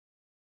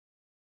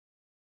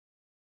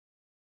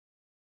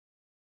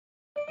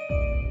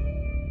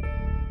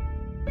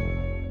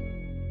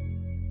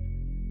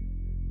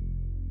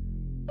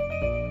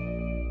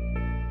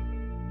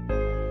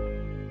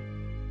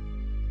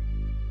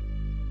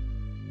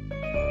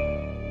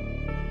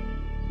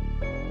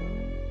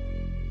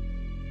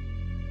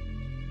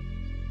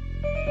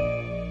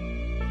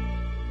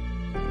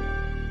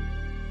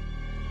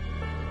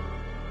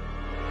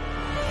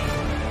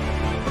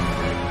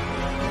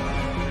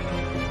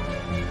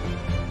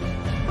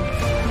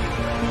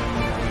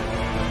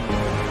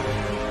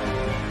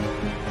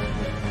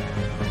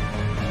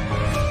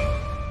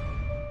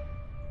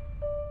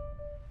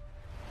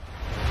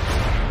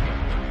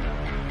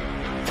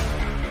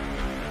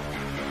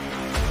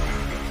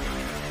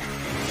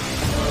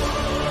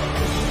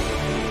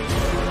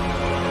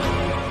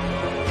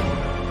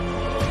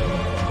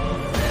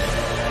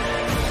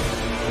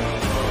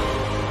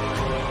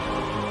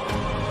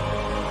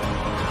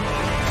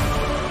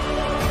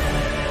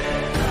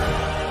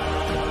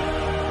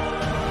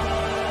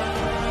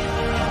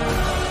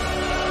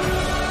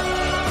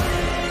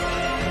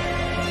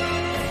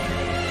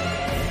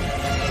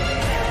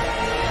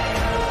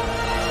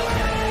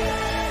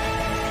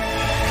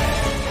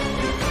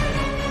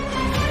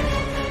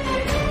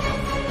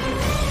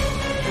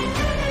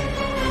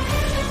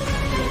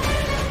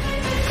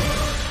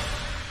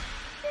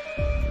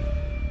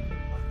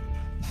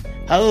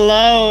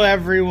Hello,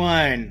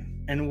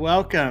 everyone, and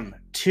welcome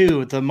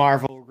to the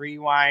Marvel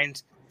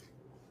Rewind.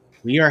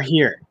 We are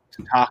here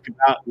to talk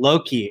about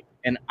Loki,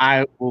 and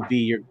I will be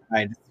your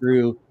guide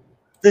through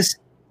this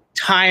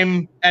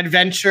time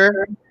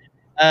adventure.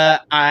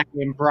 I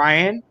am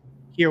Brian,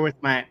 here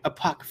with my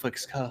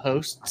Apocalypse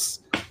co-hosts,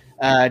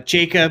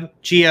 Jacob,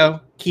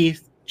 Gio,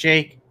 Keith,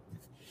 Jake.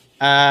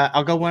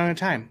 I'll go one at a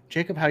time.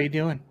 Jacob, how you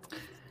doing?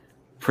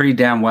 Pretty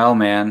damn well,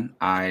 man.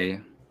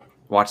 I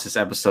watched this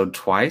episode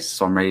twice,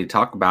 so I'm ready to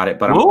talk about it.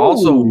 But I'm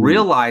also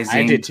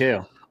realizing I did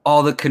too.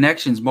 All the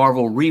connections,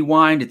 Marvel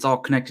Rewind, it's all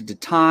connected to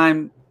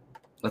time.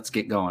 Let's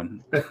get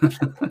going. All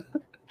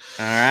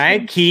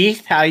right,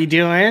 Keith, how you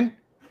doing?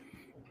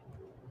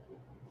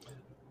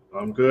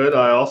 I'm good.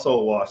 I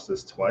also watched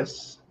this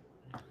twice.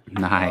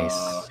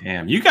 Nice.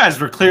 Damn, you guys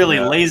were clearly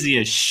lazy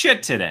as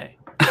shit today.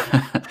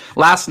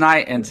 Last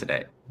night and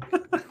today.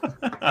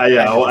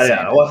 I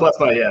watched last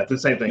night. Yeah, the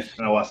same thing,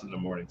 and I watched it in the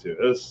morning too.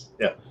 It was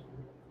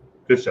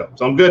good show.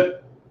 So I'm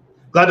good.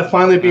 Glad to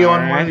finally be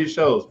on one of these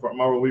shoys for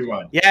Marvel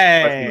Rewind. Yay!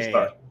 Right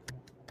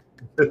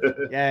from the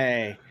start.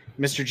 Yay,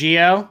 Mr.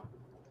 Gio.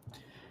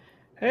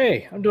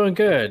 Hey, I'm doing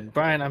good,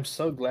 Brian. I'm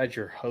so glad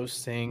you're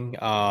hosting.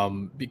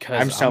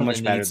 Because I'm so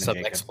much better need than some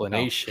Jacob.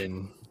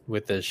 explanation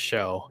with this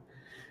show.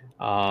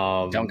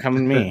 Don't come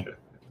with me.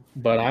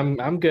 But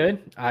I'm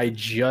good. I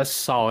just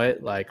saw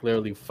it like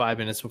literally 5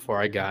 minutes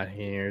before I got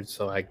here,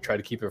 so I try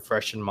to keep it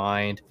fresh in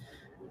mind.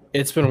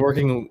 It's been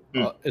working.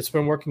 It's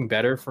been working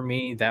better for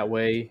me that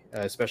way,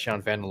 especially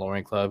on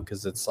Vandalorian Club,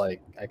 because it's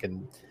like I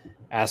can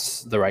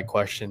ask the right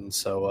questions.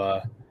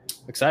 So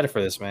excited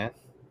for this, man.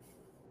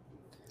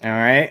 All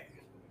right,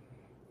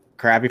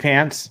 Krabby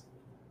Pants.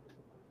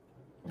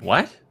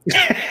 What?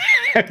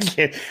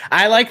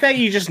 I like that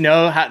you just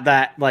know how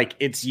that like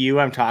it's you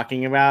I'm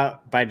talking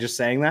about by just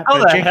saying that. Oh,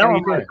 But the Jake, hell how am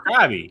you doing?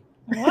 Krabby?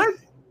 What?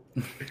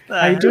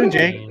 How you doing,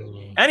 Jake?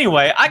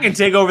 Anyway, I can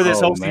take over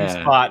this hosting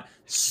man. spot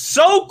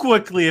so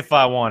quickly if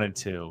I wanted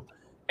to.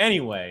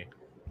 Anyway,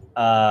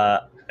 I'm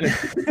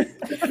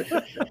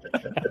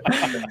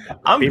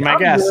Be my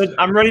guest. good.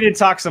 I'm ready to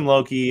talk some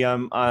Loki.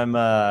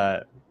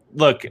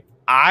 Look,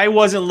 I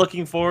wasn't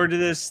looking forward to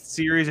this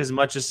series as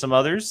much as some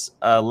others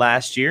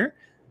last year,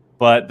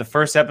 but the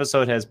first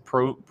episode has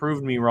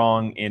proved me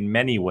wrong in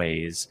many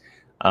ways.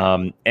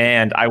 And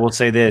I will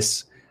say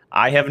this.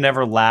 I have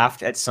never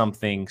laughed at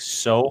something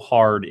so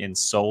hard in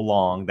so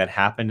long that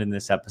happened in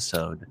this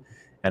episode,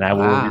 and I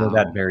will reveal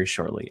that very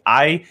shortly.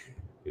 I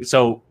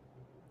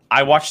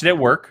watched it at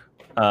work.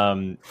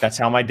 That's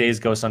how my days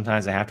go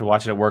sometimes. I have to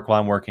watch it at work while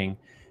I'm working,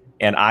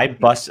 and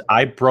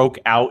I broke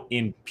out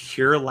in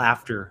pure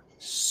laughter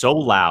so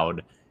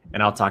loud,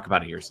 and I'll talk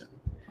about it here soon.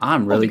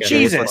 I'm really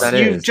curious what Jesus, that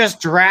you is. just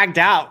dragged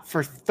out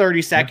for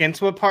 30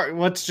 seconds. What part?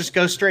 Let's just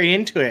go straight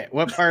into it.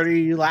 What part are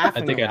you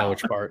laughing I think I know about?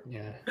 which part.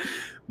 Yeah.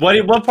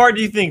 What part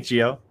do you think,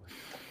 Gio?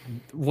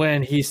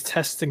 When he's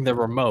testing the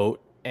remote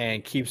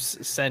and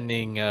keeps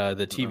sending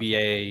the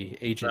TVA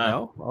agent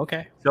out.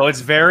 Okay. So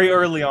it's very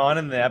early on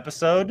in the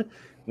episode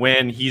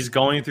when he's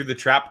going through the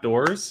trap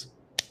doors,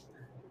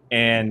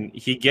 and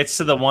he gets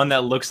to the one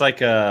that looks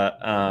like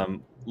a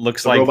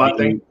robot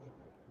thing?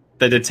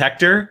 the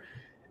detector,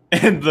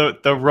 and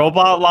the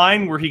robot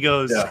line where he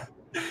goes,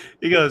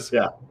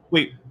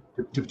 wait,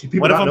 Do people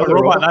what if not I'm know a they're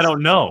robot and I robots?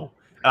 don't know?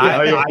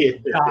 I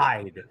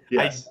died.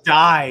 Yes. I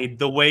died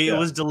the way it Yeah.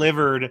 was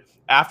delivered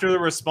after the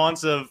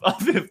response of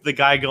the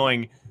guy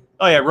going,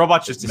 "Oh yeah,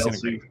 robots just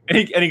Melts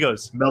disintegrate," and he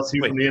goes, Melts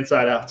you Wait. from the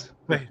inside out.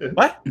 "Wait,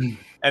 what?"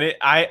 And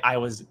I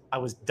was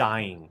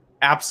dying,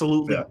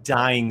 absolutely Yeah.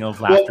 dying of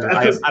laughter. Well,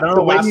 I don't know the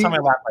the way last he- time I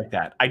laughed like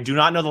that. I do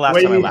not know the last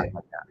way time I he- laughed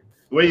like that.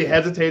 The way he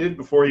hesitated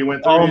before he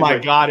went through. Oh he's my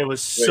like, god, it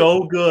was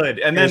so good.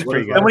 And It then was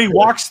pretty good. and when he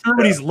walks through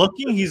and he's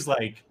looking, he's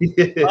like, "Oh,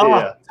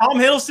 yeah. Tom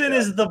Hiddleston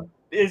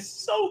is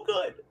so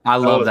good." I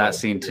love was that awesome.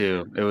 scene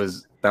too. That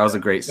was a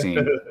great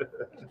scene.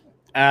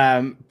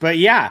 But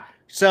yeah,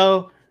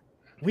 so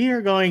we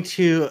are going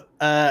to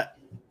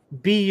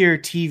be your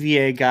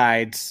TVA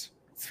guides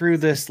through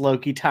this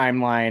Loki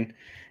timeline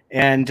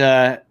and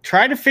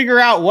try to figure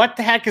out what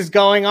the heck is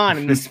going on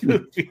in this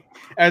movie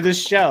or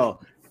this show.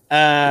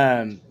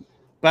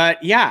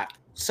 But yeah,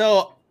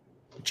 so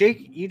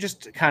Jake, you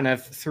just kind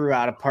of threw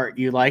out a part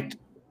you liked.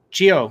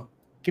 Gio,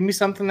 give me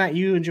something that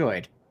you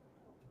enjoyed,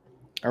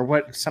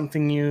 or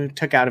something you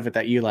took out of it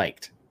that you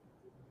liked.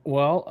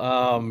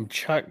 Well,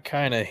 Chuck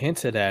kind of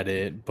hinted at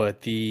it,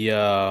 but the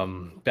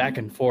back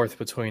and forth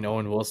between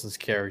Owen Wilson's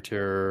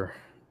character,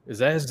 is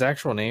that his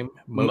actual name?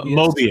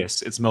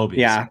 Mobius. It's Mobius.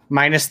 Yeah,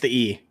 minus the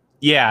E.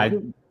 Yeah,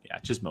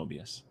 just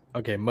Mobius.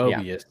 Okay,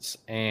 Mobius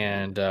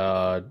and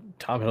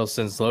Tom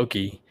Hiddleston's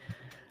Loki.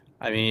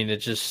 I mean,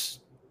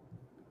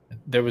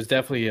 there was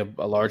definitely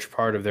a large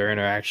part of their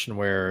interaction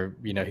where,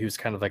 he was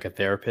kind of like a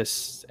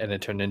therapist and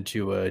it turned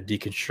into a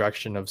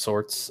deconstruction of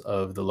sorts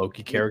of the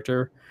Loki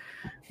character.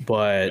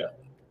 But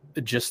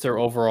just their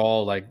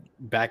overall like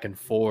back and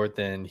forth,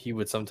 and he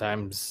would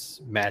sometimes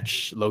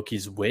match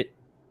Loki's wit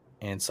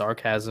and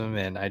sarcasm.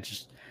 And I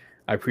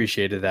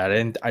appreciated that.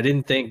 And I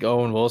didn't think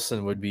Owen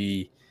Wilson would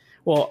be,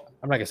 well,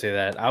 I'm not gonna say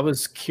that. I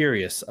was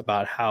curious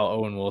about how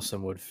Owen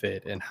Wilson would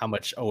fit and how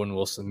much Owen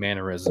Wilson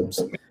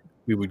mannerisms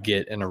we would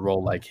get in a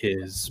role like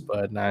his.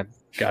 But I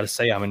gotta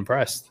say, I'm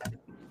impressed.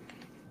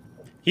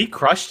 He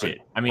crushed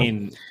it. I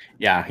mean,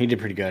 yeah, he did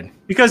pretty good.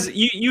 Because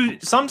you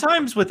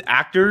sometimes with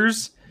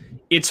actors,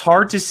 it's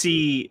hard to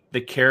see the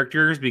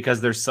characters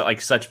because they're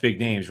like such big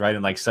names, right,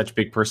 and like such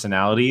big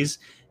personalities.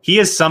 He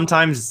is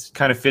sometimes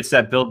kind of fits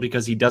that bill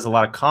because he does a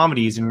lot of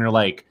comedies, and you're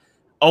like,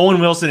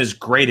 Owen Wilson is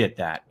great at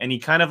that. And he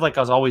kind of like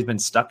has always been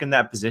stuck in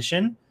that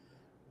position.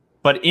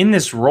 But in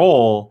this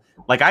role,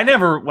 like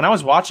when I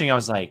was watching, I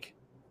was like,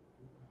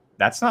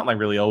 that's not like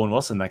really Owen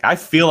Wilson. Like I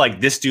feel like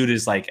this dude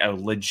is like a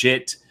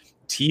legit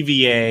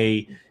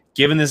TVA,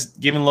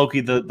 giving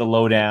Loki the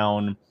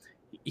lowdown.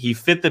 He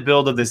fit the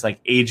build of this like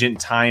agent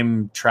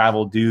time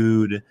travel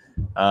dude.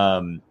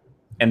 And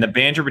the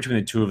banter between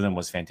the two of them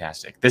was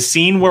fantastic. The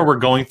scene where we're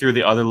going through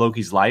the other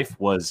Loki's life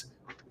was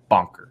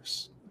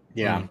bonkers.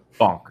 Yeah.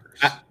 Bonkers.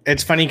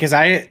 It's funny because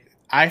I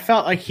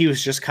felt like he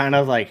was just kind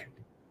of like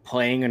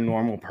playing a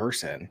normal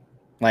person.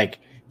 Like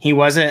he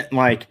wasn't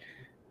like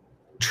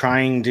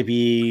trying to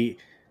be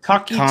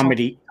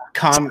comedy.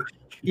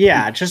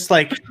 Yeah, just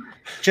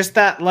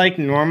that like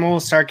normal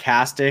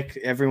sarcastic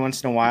every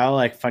once in a while,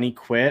 like funny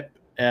quip.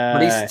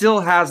 But he still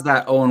has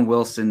that Owen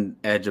Wilson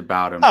edge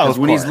about him. Oh, of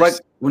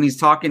course. When he's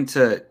talking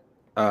to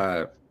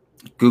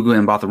Gugu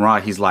and Botham Ra,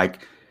 he's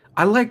like,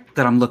 I like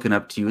that I'm looking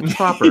up to you. It's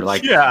proper.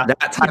 Like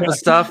that type of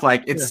stuff.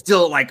 Like it's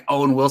still like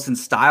Owen Wilson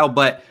style,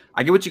 but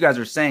I get what you guys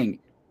are saying.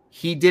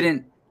 He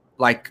didn't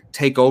like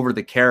take over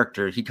the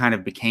character. He kind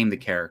of became the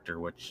character,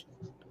 which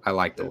I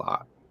liked a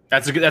lot.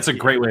 That's a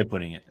great way of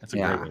putting it. That's a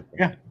great way of putting it.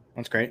 Yeah,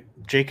 that's great.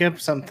 Jacob,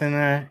 something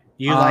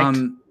you liked?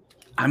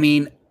 I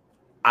mean,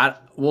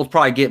 we'll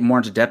probably get more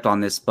into depth on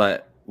this,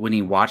 but when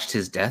he watched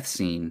his death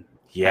scene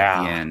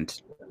at the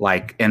end,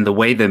 like, and the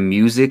way the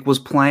music was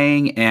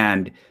playing,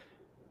 and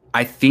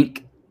I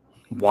think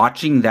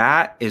watching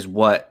that is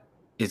what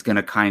is going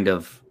to kind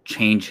of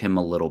change him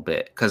a little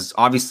bit. Because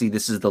obviously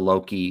this is the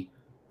Loki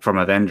from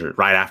Avengers,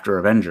 right after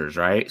Avengers,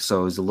 right?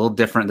 So it's a little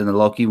different than the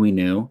Loki we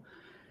knew.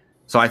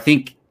 So I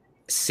think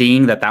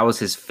seeing that was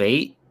his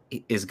fate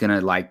is going to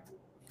like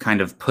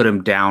kind of put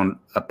him down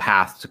a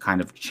path to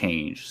kind of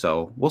change.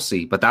 So we'll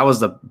see. But that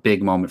was the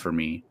big moment for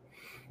me.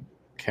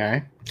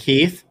 Okay.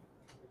 Keith,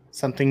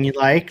 something you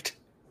liked?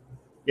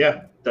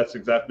 Yeah, that's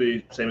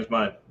exactly the same as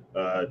mine.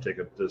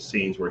 Jacob, the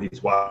scenes where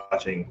he's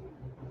watching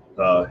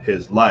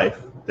his life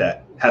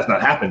that has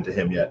not happened to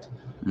him yet.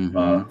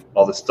 Mm-hmm.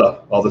 All this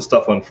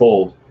stuff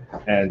unfold,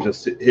 and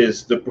just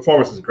the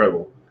performance is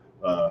incredible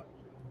by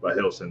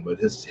Hiddleston, but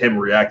him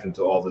reacting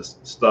to all this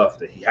stuff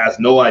that he has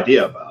no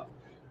idea about,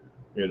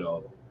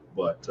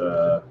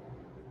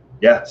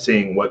 But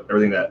seeing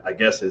everything that I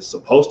guess is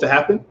supposed to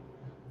happen,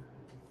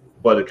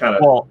 but it kind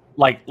of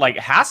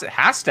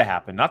has to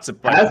happen, not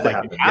supposed has to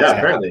happen. Yeah,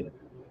 apparently,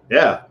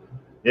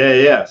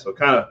 yeah. So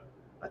kind of,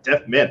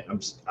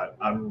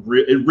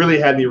 it really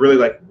had me really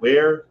like,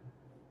 where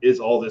is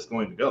all this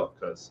going to go?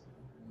 Because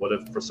what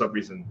if for some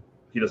reason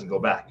he doesn't go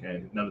back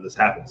and none of this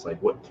happens?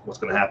 Like what's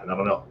going to happen? I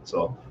don't know.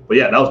 So, but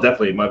yeah, that was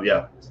definitely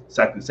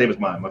exactly the same as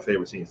mine. My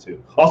favorite scenes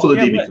too. Also the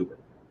DB Cooper.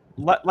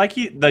 Like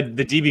the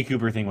DB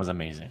Cooper thing was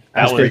amazing.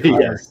 That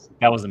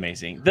was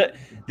amazing. The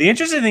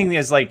interesting thing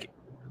is like,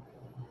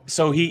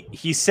 so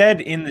he said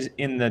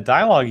in the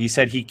dialogue, he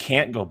said he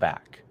can't go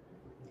back.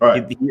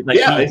 Right.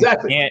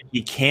 Exactly.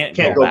 He can't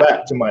go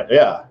back to my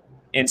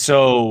And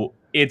so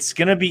it's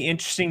gonna be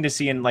interesting to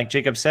see. And like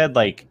Jacob said,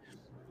 like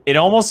it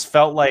almost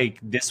felt like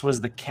this was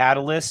the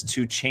catalyst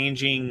to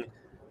changing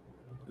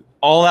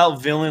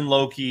all-out villain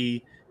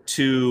Loki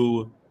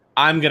to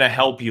I'm gonna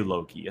help you,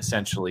 Loki.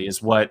 Essentially,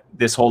 is what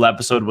this whole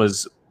episode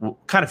was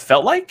kind of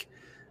felt like.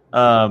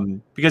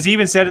 Because he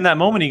even said in that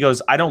moment, he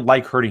goes, "I don't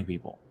like hurting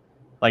people.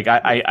 Like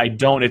I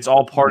don't. It's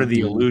all part of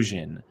the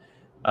illusion."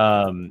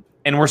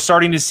 And we're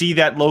starting to see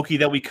that Loki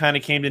that we kind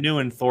of came to know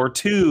in Thor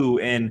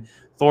 2 and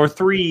Thor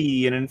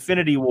 3 and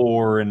Infinity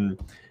War. And,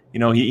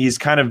 he's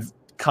kind of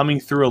coming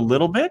through a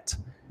little bit.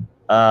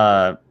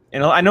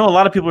 And I know a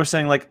lot of people are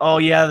saying like, oh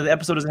yeah, the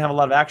episode doesn't have a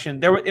lot of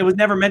action. It was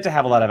never meant to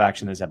have a lot of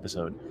action in this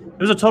episode. It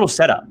was a total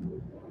setup.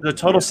 It was a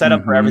total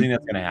setup for everything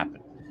that's going to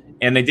happen.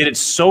 And they did it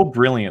so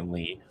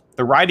brilliantly.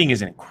 The writing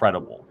is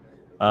incredible.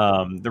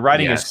 The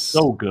writing is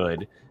so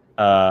good.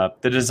 The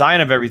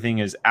design of everything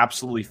is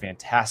absolutely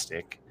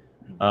fantastic.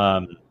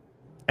 And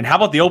how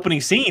about the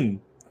opening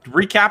scene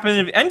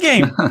recapping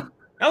Endgame?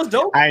 That was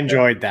dope. I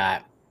enjoyed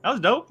that. That was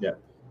dope.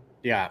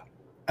 Yeah.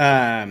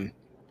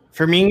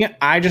 For me,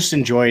 I just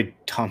enjoyed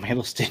Tom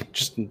Hiddleston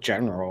just in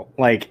general.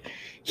 Like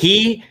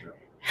he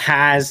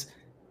has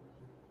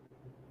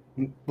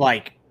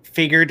like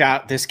figured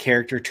out this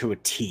character to a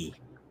T.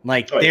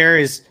 Like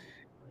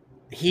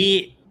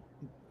he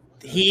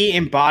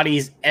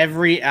embodies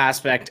every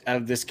aspect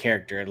of this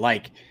character,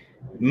 like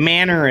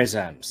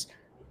mannerisms,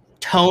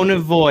 tone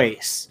of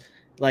voice,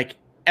 like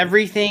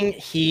everything.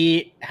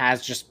 He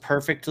has just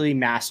perfectly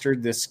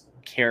mastered this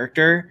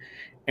character,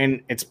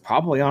 and it's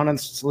probably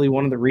honestly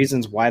one of the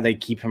reasons why they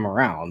keep him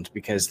around,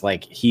 because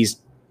like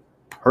he's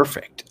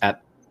perfect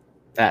at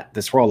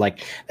this role.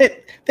 Like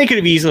they could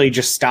have easily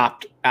just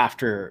stopped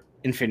after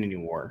Infinity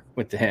War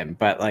with him,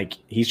 but like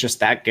he's just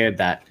that good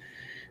that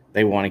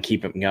they want to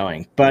keep him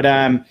going. But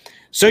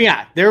so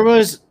yeah, there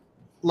was,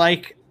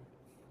 like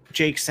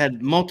Jake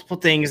said, multiple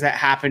things that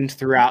happened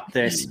throughout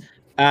this.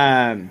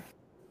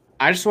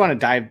 I just want to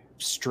dive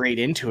straight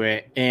into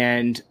it,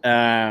 and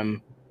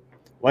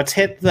let's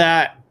hit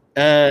that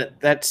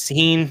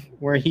scene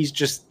where he's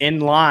just in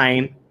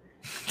line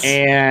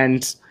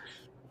and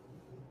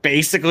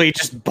basically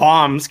just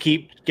bombs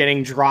keep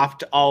getting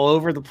dropped all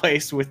over the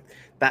place with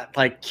that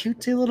like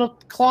cutesy little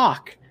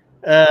clock,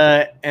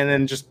 and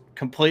then just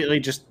completely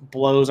just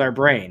blows our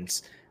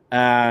brains.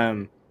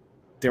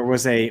 There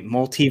was a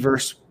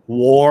multiverse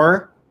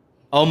war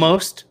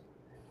almost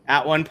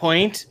at one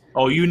point.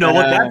 Oh, you know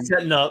what that's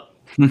setting up.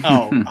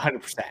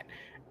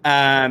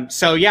 100%.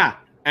 So yeah,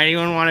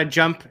 anyone want to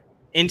jump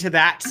into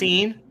that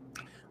scene?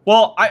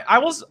 Well,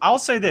 I'll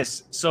say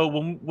this. So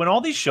when all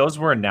these shows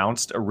were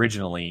announced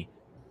originally,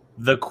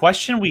 the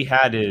question we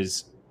had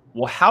is,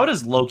 well, how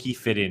does Loki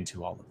fit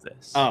into all of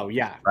this? Oh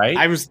yeah, right.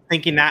 I was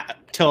thinking that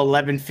till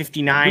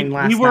 11:59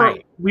 last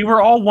night. We were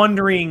all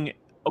wondering,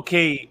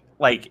 okay,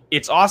 like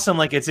it's awesome,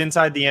 like it's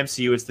inside the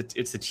MCU. It's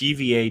the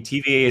TVA.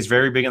 TVA is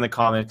very big in the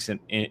comics and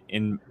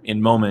in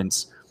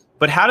moments,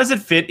 but how does it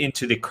fit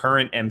into the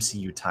current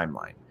MCU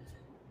timeline?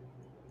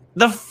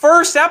 The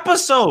first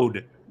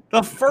episode,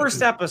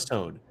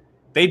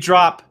 they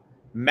drop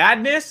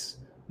madness,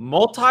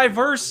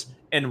 multiverse,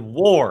 and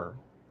war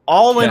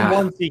all in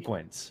one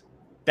sequence.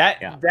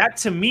 That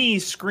to me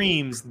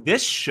screams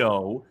this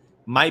show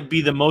might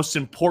be the most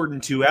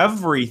important to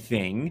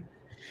everything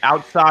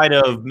outside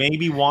of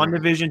maybe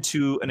WandaVision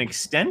to an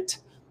extent.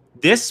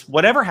 This,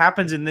 whatever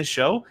happens in this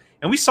show,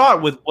 and we saw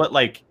it with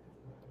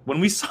when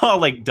we saw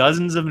like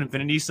dozens of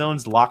Infinity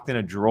Stones locked in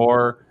a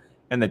drawer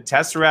and the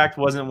Tesseract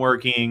wasn't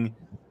working.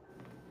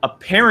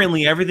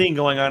 Apparently everything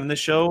going on in the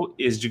show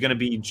is going to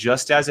be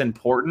just as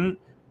important,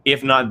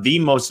 if not the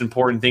most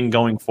important thing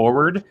going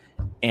forward.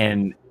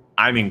 And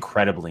I'm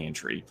incredibly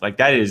intrigued. Like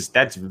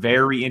that's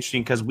very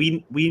interesting because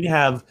we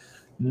have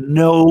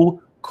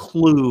no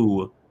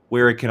clue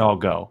where it can all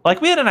go.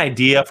 Like we had an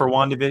idea for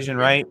WandaVision,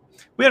 right?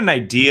 We had an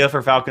idea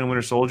for Falcon and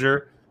Winter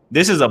Soldier.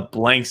 This is a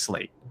blank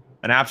slate,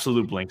 an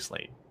absolute blank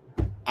slate.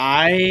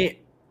 I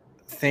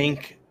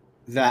think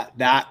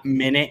that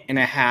minute and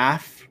a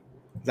half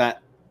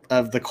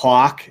of the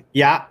clock,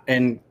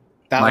 and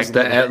that like was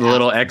the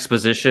little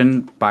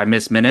exposition by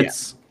Miss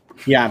Minutes.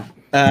 Yeah.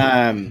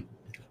 That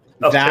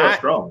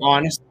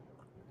honestly,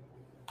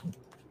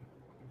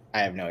 I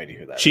have no idea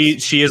who that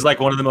is. She is like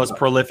one of the most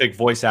prolific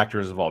voice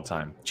actors of all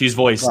time. She's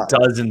voiced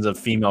dozens of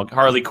female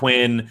Harley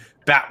Quinn,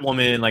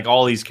 Batwoman, like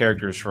all these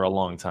characters for a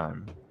long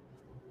time.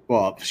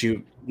 Well,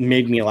 she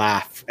made me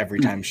laugh every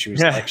time she was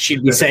like,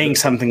 she'd be saying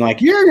something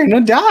like, "You're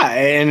gonna die,"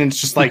 and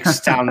it's just like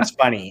sounds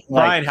funny.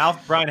 Brian, how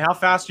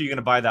fast are you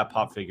gonna buy that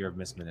pop figure of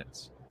Miss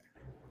Minutes?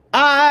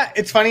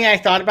 It's funny. I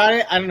thought about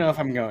it. I don't know if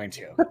I'm going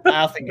to.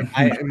 I'll think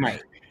it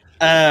might.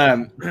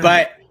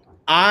 But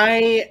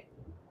I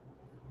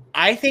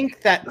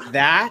think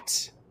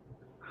that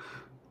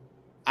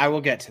I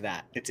will get to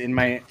that. It's in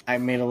I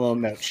made a little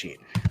note sheet.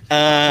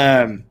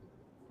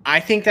 I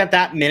think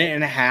that minute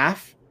and a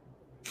half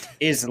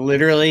is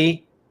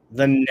literally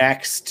the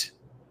next.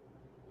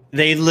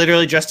 They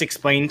literally just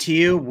explained to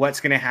you what's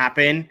going to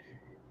happen.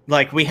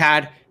 Like we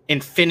had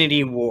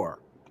Infinity War,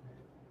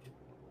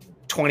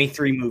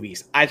 23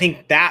 movies. I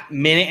think that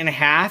minute and a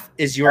half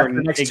is your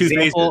next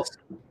example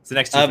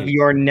of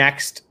your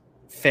next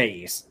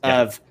phase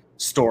of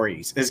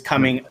stories is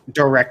coming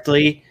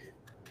directly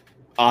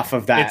off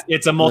of that.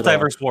 It's a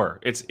multiverse war.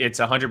 It's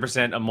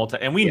 100% a multi,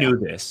 and we knew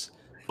this,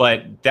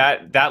 but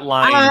that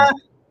line.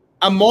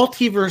 A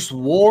multiverse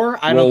war?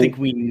 I don't think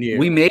we knew.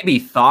 We maybe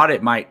thought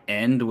it might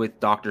end with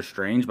Doctor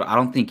Strange, but I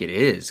don't think it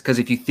is. Because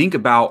if you think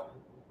about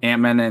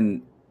Ant-Man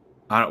and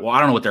I don't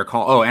know what they're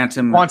called. Oh,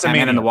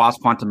 Ant-Man and the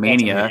Wasp: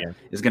 Quantumania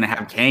is going to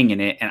have Kang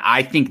in it, and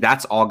I think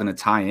that's all going to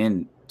tie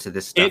in to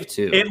this stuff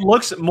too. It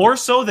looks more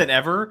so than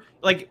ever.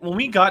 Like when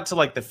we got to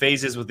like the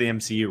phases with the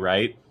MCU,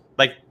 right?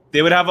 Like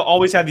they would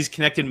always have these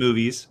connected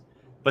movies,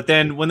 but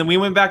then when we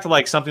went back to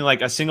like something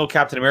like a single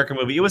Captain America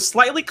movie, it was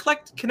slightly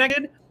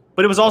connected.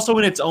 But it was also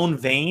in its own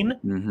vein.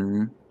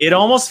 Mm-hmm. It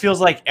almost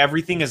feels like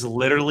everything is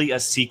literally a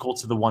sequel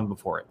to the one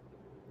before it.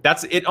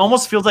 It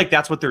almost feels like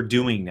that's what they're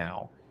doing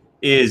now.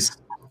 Is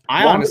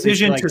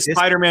WandaVision to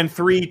Spider-Man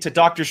 3 to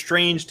Doctor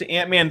Strange to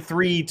Ant-Man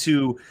 3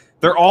 to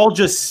they're all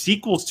just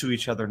sequels to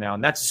each other now,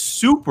 and that's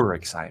super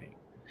exciting.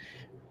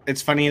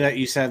 It's funny that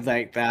you said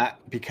like that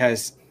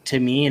because to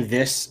me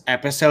this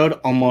episode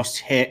almost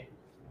hit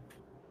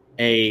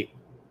a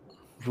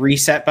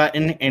reset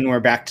button and we're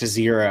back to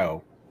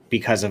zero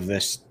because of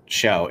this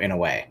show in a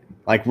way.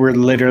 Like we're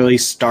literally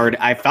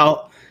I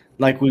felt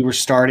like we were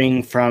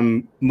starting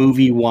from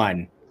movie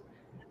one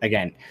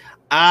again.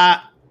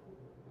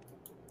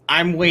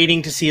 I'm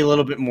waiting to see a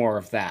little bit more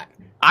of that.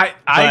 I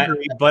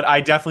agree, but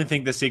I definitely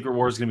think the Secret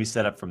War is going to be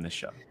set up from this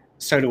show.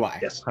 So do I.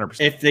 Yes,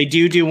 100%. If they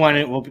do one,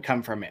 it will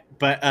come from it.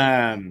 But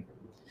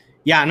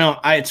Yeah, no,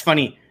 it's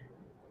funny.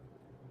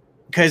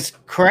 Because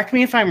correct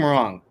me if I'm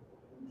wrong.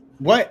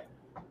 What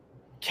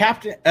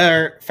Falcon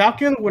and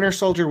the Winter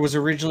Soldier was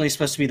originally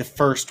supposed to be the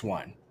first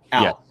one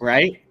out,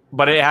 right?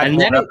 But it had And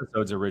more then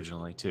episodes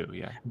originally too.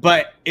 Yeah.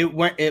 But it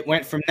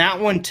went from that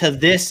one to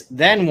this,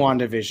 then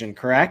WandaVision,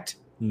 correct?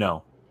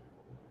 No.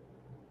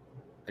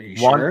 Are you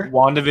sure?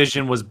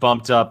 WandaVision was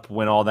bumped up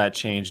when all that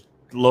changed.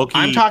 Loki.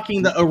 I'm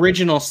talking the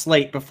original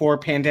slate before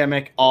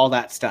pandemic, all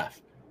that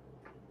stuff.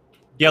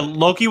 Yeah,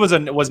 Loki was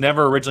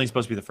never originally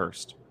supposed to be the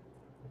first.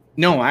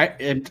 No,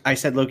 I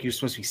said Loki was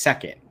supposed to be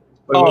second.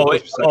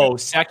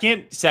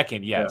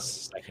 Second, yes. Yeah.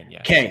 Second,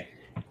 yes. Okay.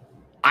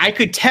 I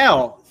could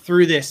tell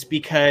through this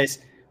because,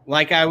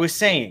 like I was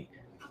saying,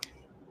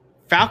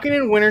 Falcon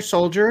and Winter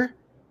Soldier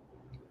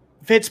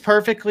fits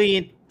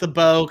perfectly the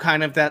bow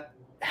kind of that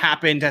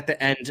happened at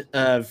the end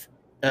of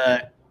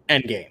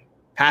Endgame.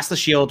 Past the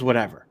shield,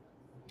 whatever.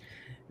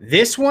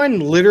 This one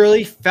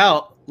literally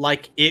felt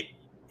like it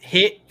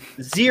hit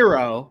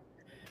zero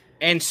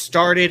and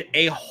started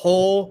a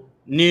whole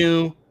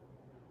new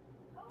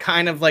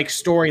kind of like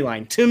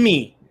storyline. To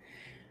me,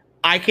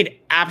 I could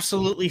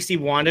absolutely see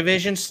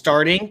WandaVision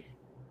starting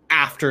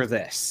after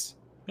this.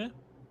 Yeah,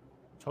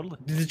 totally.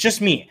 It's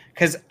just me,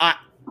 because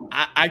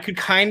I could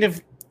kind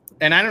of,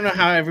 and I don't know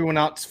how everyone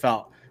else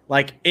felt.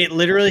 Like, it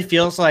literally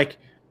feels like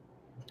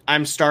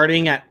I'm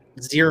starting at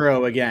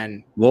zero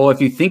again. Well,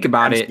 if you think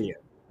about it,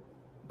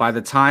 by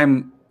the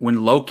time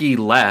when Loki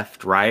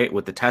left, right,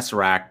 with the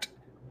Tesseract,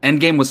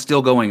 Endgame was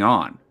still going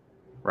on,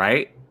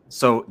 right?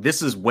 So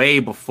this is way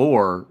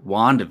before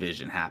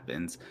WandaVision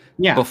happens.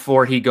 Yeah.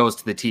 Before he goes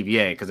to the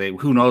TVA, because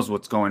who knows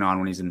what's going on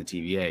when he's in the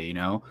TVA, you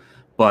know?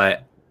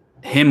 But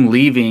him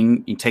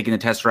leaving, taking the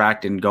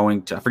Tesseract and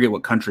going to, I forget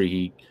what country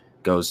he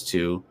goes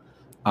to.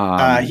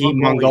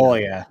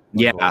 Mongolia.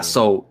 Yeah,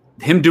 so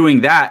him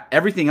doing that,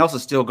 everything else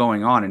is still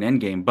going on in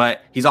Endgame,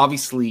 but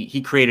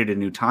he created a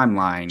new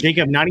timeline.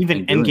 Jacob, not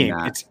even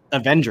Endgame, it's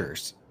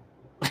Avengers.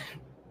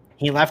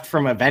 He left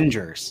from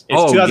Avengers.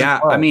 Oh, yeah.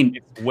 I mean,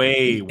 it's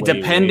way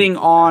depending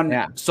on.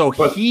 Yeah. So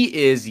but he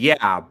is,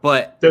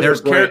 but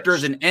there's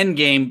characters in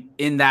Endgame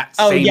in that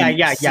same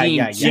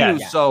scene too.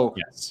 So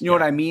you know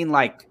what I mean?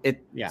 Like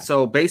it. Yeah.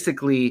 So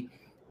basically,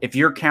 if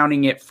you're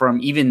counting it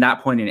from even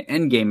that point in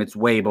Endgame, it's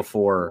way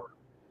before,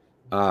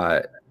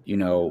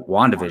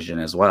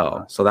 WandaVision as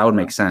well. So that would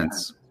make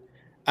sense.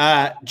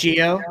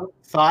 Gio,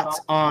 thoughts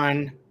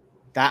on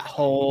that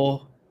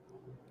whole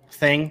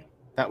thing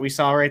that we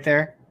saw right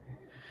there?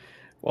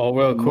 Well,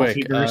 real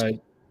quick,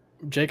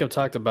 Jacob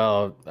talked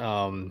about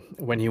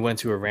when he went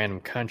to a random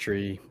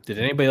country. Did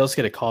anybody else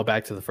get a call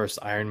back to the first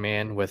Iron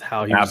Man with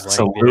how he was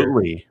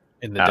laying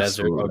in the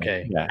desert?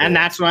 Okay. Yeah. And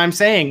that's what I'm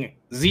saying.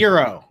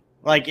 Zero.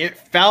 Like, it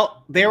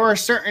felt, there were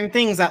certain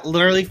things that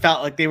literally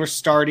felt like they were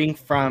starting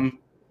from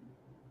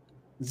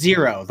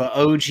zero, the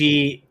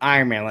OG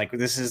Iron Man. Like,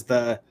 this is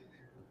the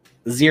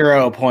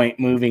 0 point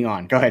moving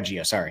on. Go ahead,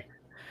 Gio. Sorry.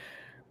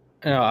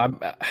 No,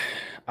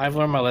 I've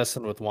learned my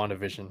lesson with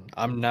WandaVision.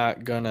 I'm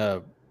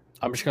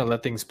just gonna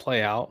let things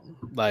play out.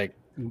 Like,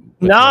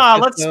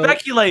 let's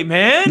speculate,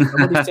 man.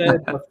 Somebody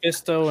said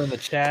Mephisto in the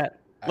chat.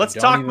 Let's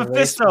talk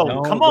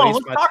Mephisto. Come on,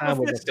 let's talk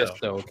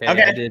Mephisto.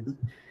 Okay.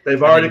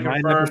 They've already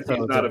confirmed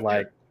he's not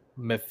like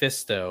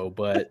Mephisto,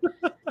 but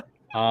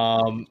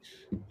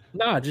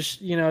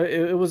just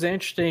it was an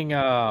interesting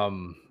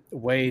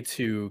way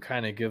to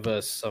kind of give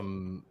us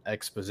some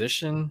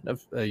exposition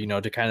of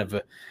to kind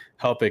of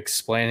help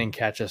explain and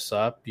catch us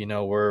up.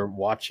 We're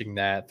watching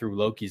that through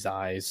Loki's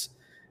eyes,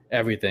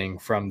 everything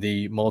from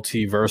the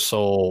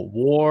multiversal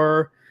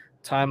war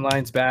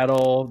timelines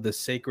battle, the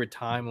sacred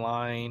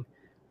timeline,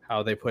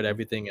 how they put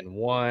everything in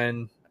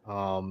one.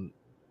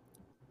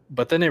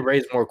 But then it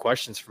raised more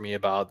questions for me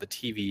about the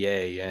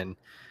TVA and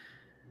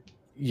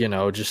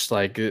just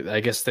like, I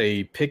guess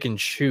they pick and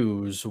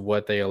choose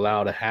what they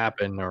allow to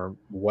happen or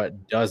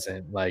what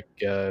doesn't. Like,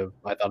 I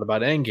thought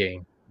about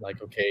Endgame.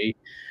 Like, okay,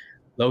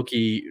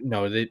 Loki.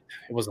 No, it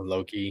wasn't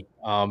Loki.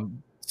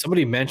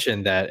 Somebody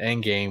mentioned that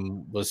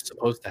Endgame was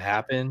supposed to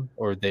happen,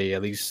 or they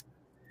at least.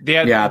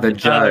 The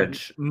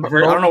judge. I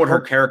don't know what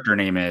her character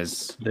name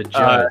is. The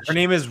judge. Her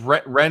name is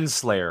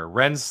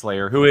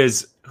Renslayer,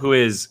 who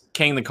is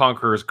Kang the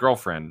Conqueror's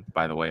girlfriend.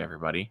 By the way,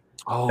 everybody.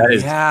 Oh, that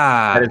is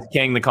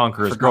Kang the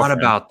Conqueror's girlfriend.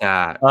 About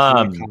that.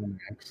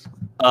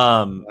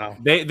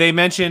 They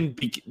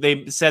mentioned,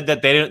 they said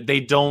that they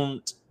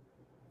don't.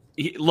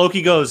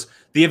 Loki goes,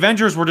 the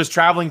Avengers were just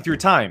traveling through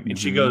time, and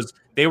she goes,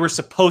 they were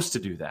supposed to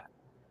do that.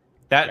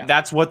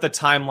 That's what the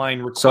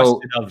timeline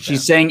requested of them.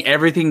 She's saying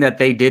everything that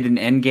they did in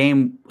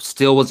Endgame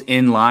still was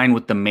in line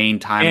with the main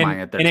timeline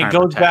that they're trying to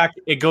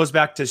protect. It goes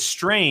back to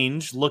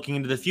Strange looking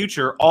into the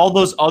future. All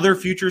those other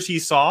futures he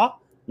saw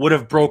would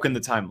have broken the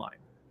timeline.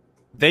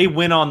 They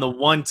went on the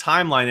one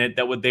timeline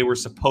that they were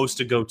supposed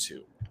to go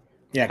to.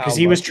 Yeah, because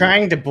he was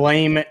trying to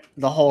blame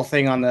the whole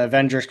thing on the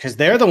Avengers because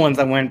they're the ones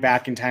that went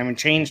back in time and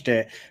changed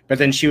it. But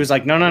then she was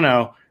like,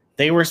 no.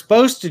 They were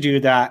supposed to do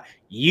that.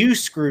 You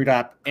screwed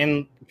up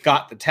and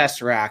got the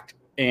Tesseract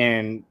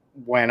and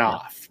went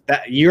off.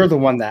 That you're the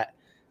one that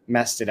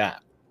messed it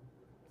up.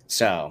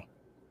 So,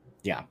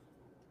 yeah.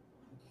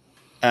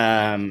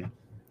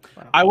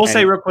 I will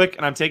say real quick,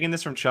 and I'm taking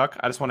this from Chuck.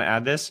 I just want to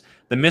add this: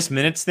 the Miss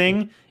Minutes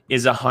thing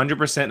is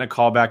 100% a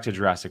callback to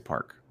Jurassic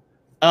Park.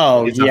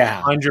 Oh, it's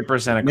yeah, 100%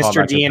 a Mr.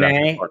 callback to DNA,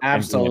 Jurassic Park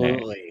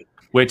absolutely.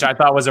 DNA, which I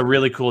thought was a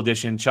really cool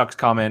addition. Chuck's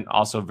comment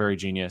also very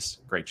genius.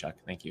 Great, Chuck.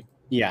 Thank you.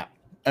 Yeah.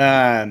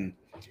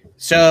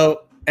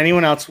 So,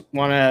 anyone else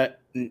want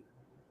to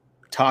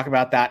talk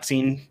about that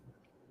scene,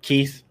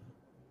 Keith?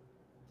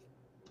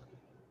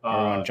 Or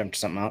want to jump to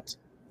something else?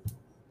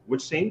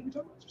 Which scene are you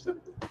talking about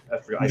specifically? I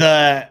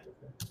forgot.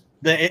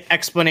 The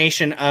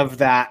explanation of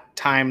that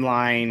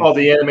timeline. Oh,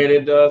 the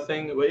animated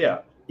thing. Well, yeah.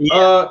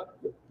 Yeah.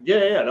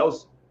 That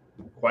was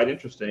quite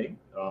interesting.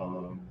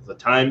 The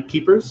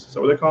timekeepers. Is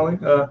that what they're calling?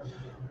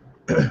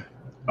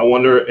 I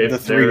wonder if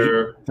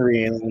the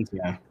three aliens.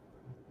 Yeah.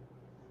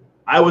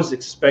 I was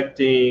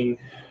expecting.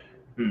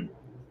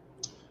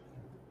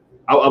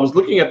 I was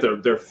looking at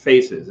their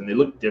faces, and they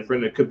look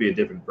different. It could be a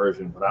different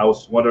version, but I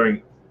was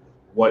wondering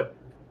what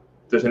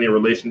there's any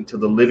relation to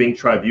the Living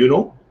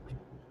Tribunal,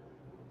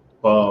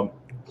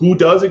 who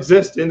does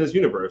exist in this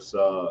universe.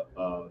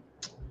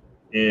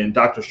 In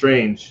Doctor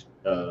Strange,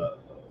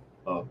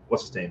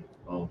 what's his name?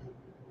 Oh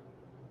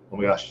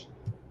my gosh,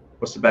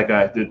 what's the bad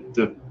guy?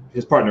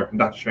 His partner in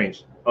Doctor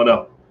Strange. Oh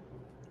no,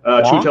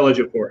 Chiwetel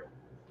Ejiofor.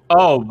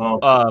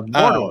 Mordo.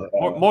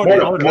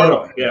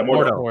 Yeah,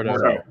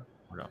 Mordo.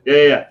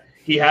 Yeah.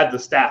 He had the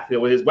staff.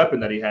 His weapon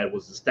that he had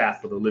was the staff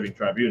for the Living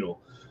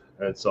Tribunal,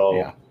 and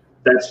so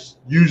that's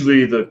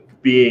usually the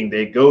being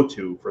they go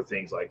to for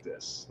things like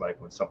this,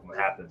 like when something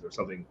happens or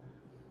something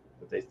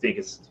that they think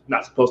is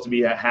not supposed to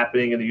be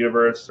happening in the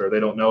universe, or they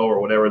don't know,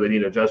 or whatever. They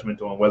need a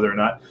judgment on whether or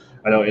not.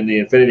 I know in the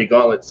Infinity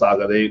Gauntlet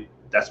saga,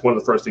 that's one of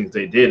the first things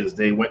they did is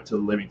they went to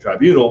the Living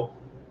Tribunal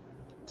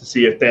to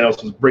see if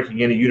Thanos was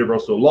breaking any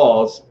universal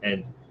laws,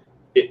 and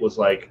it was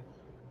like,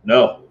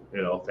 no,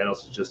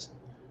 Thanos is just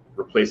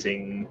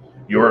replacing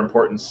your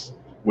importance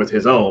with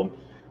his own.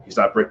 He's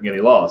not breaking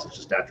any laws. It's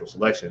just natural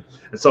selection.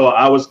 And so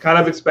I was kind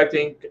of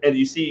expecting, and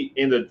you see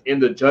in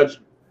the judge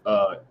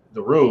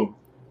the room,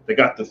 they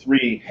got the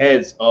three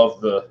heads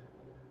of the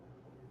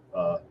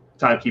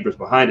timekeepers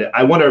behind it.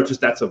 I wonder if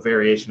just that's a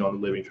variation on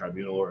the Living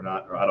Tribunal or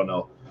not, or I don't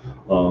know.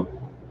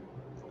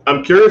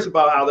 I'm curious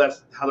about how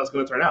that's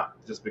going to turn out,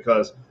 just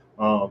because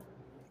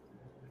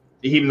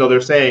even though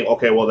they're saying,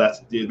 okay, well,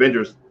 that's the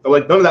Avengers,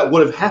 like none of that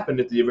would have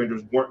happened if the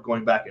Avengers weren't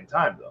going back in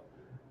time, though.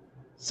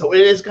 So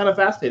it is kind of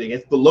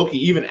fascinating. But Loki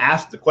even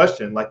asked the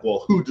question, like,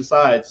 well, who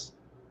decides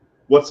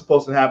what's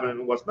supposed to happen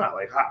and what's not?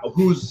 Like,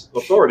 whose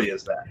authority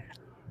is that?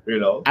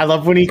 I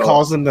love when he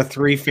calls them the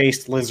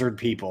three-faced lizard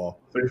people.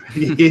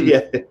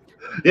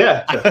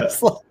 Yeah.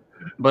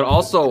 But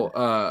also,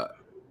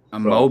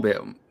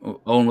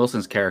 Owen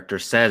Wilson's character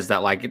says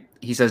that, like,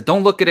 he says,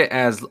 don't look at it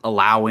as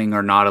allowing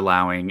or not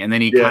allowing, and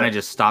then he kind of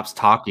just stops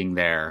talking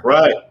there.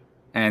 Right.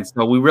 And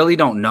so we really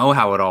don't know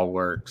how it all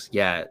works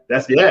yet.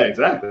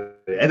 Exactly.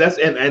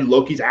 And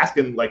Loki's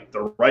asking like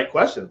the right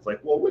questions. Like,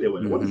 well, wait,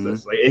 what is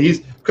this? Like,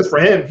 and because for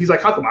him, he's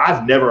like, how come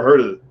I've never heard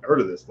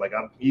of this? Like,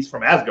 he's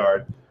from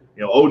Asgard.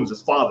 Odin's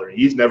his father.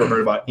 He's never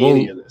heard about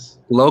any of this.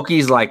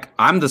 Loki's like,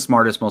 I'm the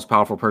smartest, most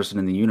powerful person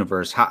in the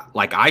universe.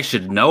 I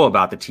should know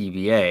about the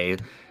TVA.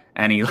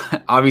 And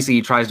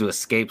he tries to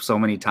escape so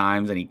many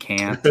times and he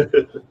can't.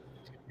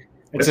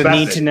 It's a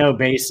need to know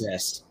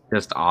basis.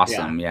 Just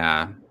awesome.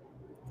 Yeah.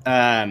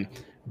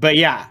 But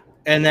yeah.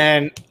 And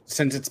then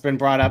since it's been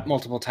brought up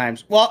multiple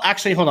times, well,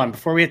 actually, hold on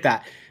before we hit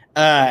that.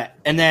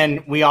 And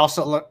then we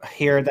also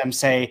hear them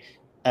say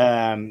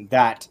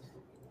that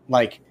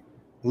like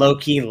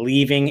Loki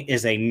leaving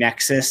is a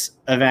Nexus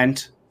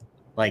event.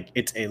 Like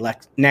it's a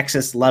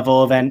Nexus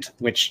level event,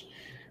 which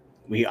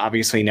we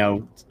obviously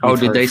know. Oh,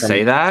 did they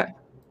say that?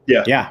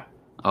 Yeah.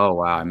 Oh,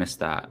 wow. I missed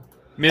that.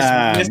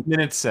 Miss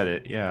Minutes said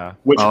it. Yeah.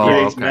 Which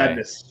creates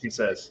madness, he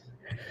says.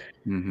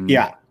 Mm-hmm.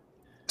 Yeah.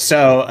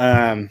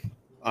 So,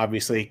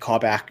 obviously, call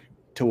back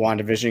to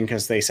WandaVision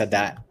because they said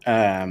that.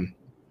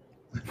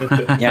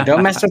 Yeah,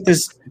 don't mess with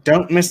his.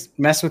 Don't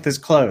mess with his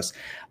clothes.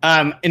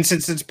 And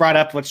since it's brought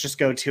up, let's just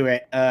go to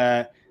it.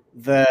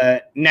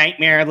 The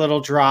nightmare little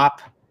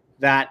drop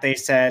that they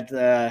said,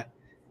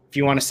 if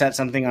you want to set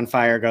something on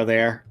fire, go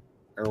there,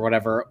 or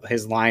whatever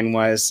his line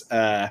was.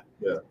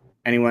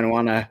 Anyone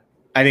want to?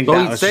 I think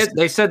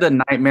they said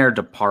the nightmare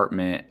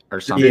department or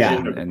something.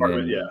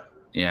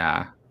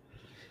 Yeah.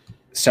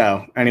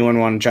 So, anyone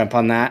want to jump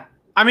on that?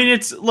 I mean,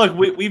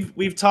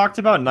 we've talked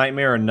about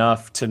Nightmare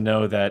enough to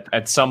know that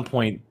at some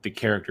point the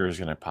character is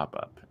going to pop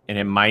up, and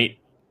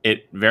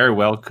it very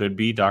well could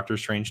be Doctor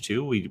Strange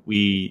 2.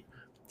 We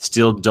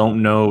still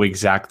don't know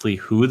exactly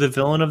who the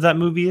villain of that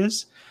movie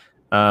is.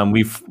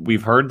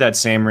 We've heard that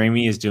Sam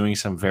Raimi is doing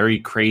some very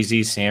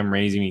crazy Sam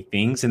Raimi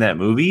things in that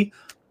movie,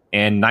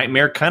 and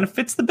Nightmare kind of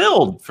fits the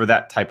build for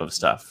that type of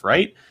stuff,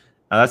 right?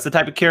 That's the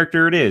type of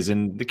character it is,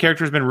 and the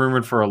character has been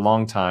rumored for a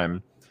long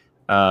time.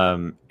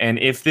 And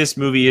if this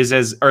movie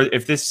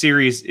if this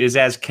series is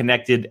as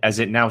connected as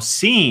it now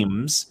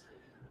seems,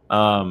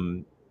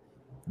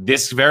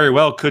 this very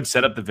well could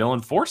set up the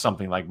villain for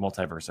something like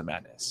Multiverse of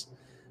Madness.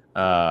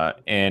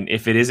 And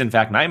if it is in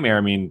fact Nightmare,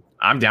 I mean,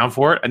 I'm down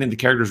for it. I think the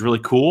character is really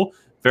cool,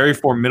 very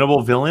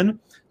formidable villain.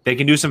 They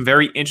can do some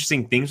very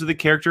interesting things with the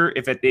character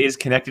if it is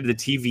connected to the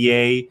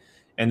TVA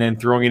and then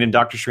throwing it in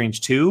Doctor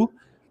Strange 2.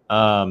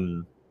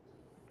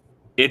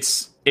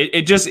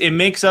 It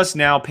makes us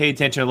now pay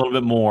attention a little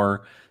bit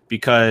more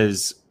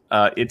because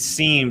it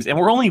seems, and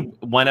we're only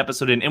one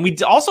episode in, and we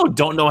also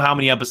don't know how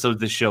many episodes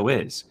this show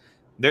is.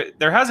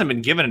 There hasn't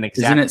been given an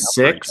exact. Isn't it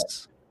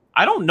 6?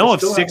 I don't know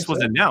if 6 was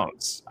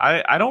announced.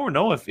 I don't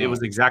know if it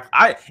was exact.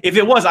 If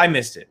it was, I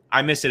missed it.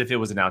 I missed it if it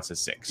was announced as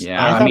 6.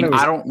 Yeah,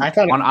 I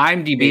thought on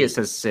IMDb it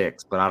says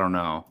 6, but I don't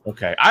know.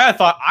 Okay, I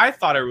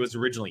thought it was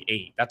originally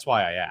 8. That's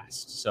why I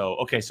asked. So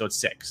so it's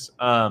 6.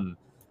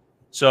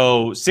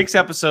 So 6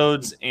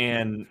 episodes,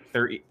 and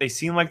they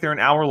seem like they're an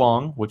hour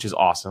long, which is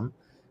awesome.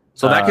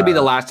 So that could be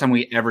the last time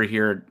we ever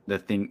hear the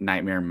thing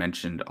Nightmare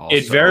mentioned. Also,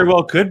 it very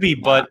well could be.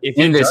 But if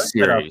in it this does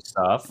series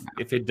set up stuff,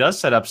 if it does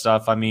set up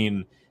stuff, I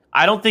mean,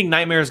 I don't think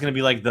Nightmare is going to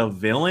be like the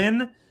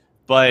villain,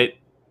 but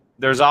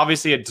there's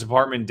obviously a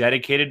department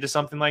dedicated to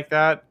something like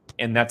that,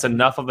 and that's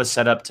enough of a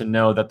setup to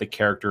know that the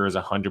character is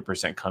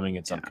 100% coming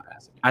in some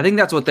capacity. I think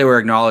that's what they were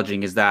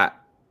acknowledging, is that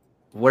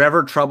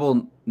whatever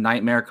trouble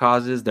Nightmare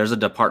causes, there's a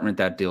department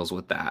that deals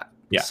with that.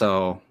 Yeah.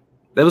 So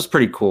that was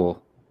pretty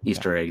cool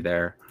Easter egg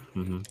there.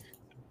 Mm-hmm.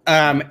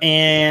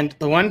 And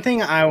the one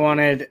thing I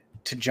wanted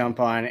to jump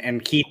on,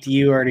 and Keith,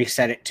 you already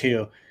said it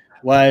too,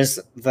 was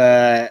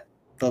the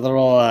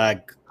little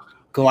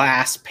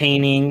glass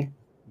painting.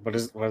 What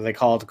are they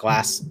called?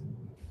 Glass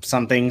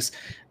somethings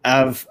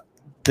of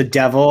the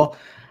devil.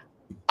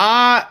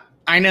 I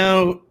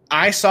know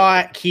I saw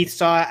it. Keith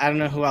saw it. I don't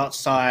know who else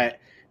saw it.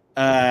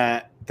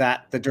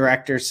 That the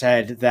director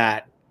said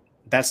that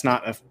that's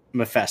not a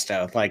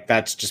Mephisto. Like,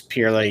 that's just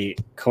purely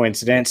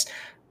coincidence.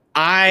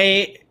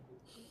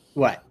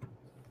 What?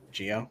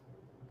 Gio?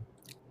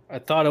 I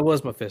thought it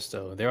was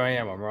Mephisto. There I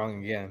am. I'm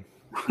wrong again.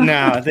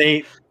 No,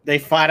 they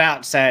flat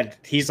out said,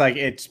 he's like,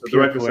 it's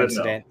pure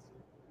coincidence. No.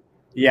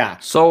 Yeah.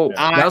 So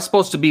that was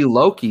supposed to be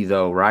Loki,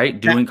 though,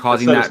 right?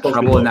 Causing that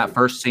trouble in that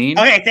first scene.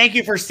 Okay, thank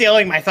you for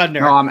stealing my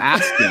thunder. No, I'm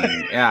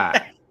asking.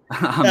 Yeah.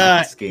 I'm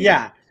asking.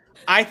 Yeah.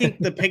 I think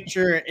the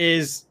picture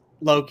is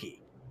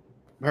Loki,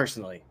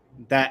 personally.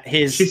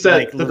 She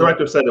said, the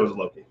director said it was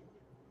Loki.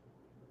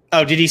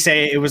 Oh, did he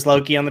say it was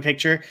Loki on the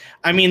picture?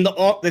 I mean,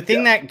 the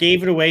thing that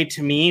gave it away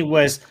to me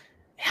was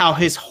how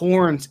his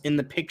horns in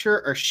the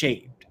picture are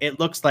shaped. It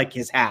looks like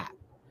his hat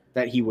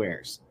that he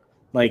wears.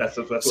 Like,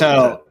 that's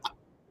so.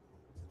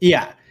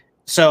 Yeah,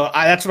 so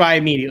that's what I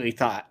immediately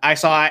thought. I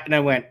saw it and I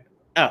went,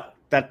 "Oh,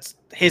 that's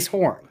his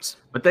horns."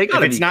 But they got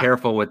to be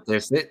careful with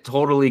this. It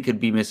totally could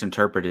be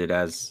misinterpreted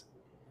as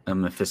a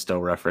Mephisto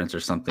reference or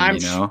something.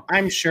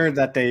 I'm sure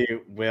that they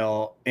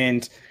will,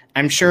 and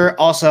I'm sure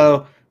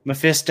also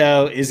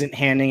Mephisto isn't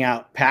handing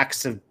out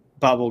packs of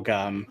bubble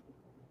gum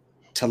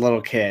to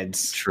little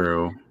kids.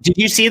 True. Did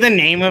you see the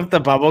name of the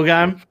bubble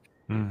gum?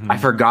 Mm-hmm. I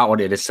forgot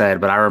what it said,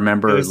 but I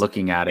remember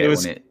looking at it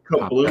when it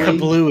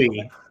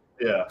Kablooey.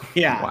 Yeah.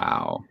 Yeah.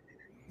 Wow.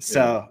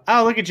 So,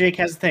 look at Jake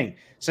has a thing.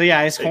 So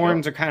yeah, his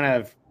horns are kind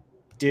of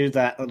do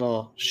that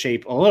little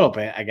shape a little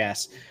bit, I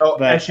guess. Oh,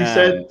 but, and she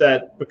said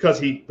that because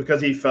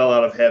he fell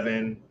out of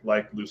heaven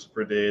like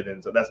Lucifer did,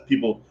 and so that's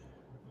people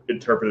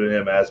interpreted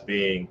him as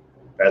being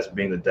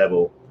the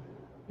devil.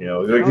 You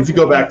know, like if you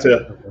go back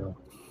to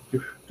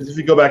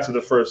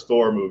the first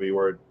Thor movie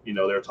where they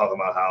were talking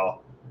about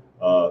how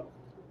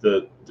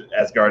the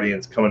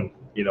Asgardians coming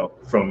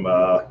from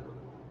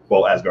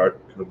Asgard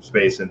from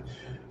space, and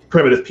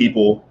primitive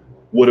people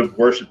would have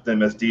worshipped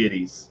them as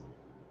deities,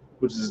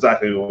 which is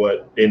exactly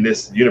what in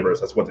this universe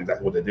that's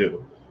exactly what they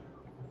do.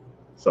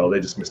 So they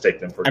just mistake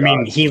them for. I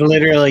mean, he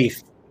literally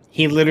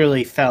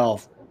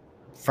fell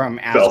from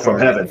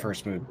Asgard in the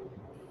first movie.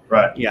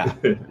 Right. Yeah.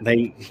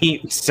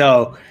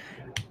 So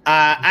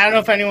I don't know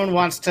if anyone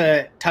wants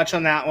to touch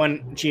on that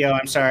one. Gio,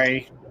 I'm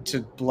sorry to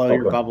blow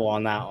your bubble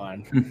on that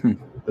one.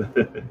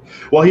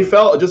 Well, he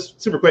fell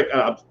just super quick,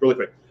 really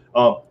quick.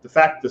 The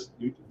fact that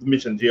you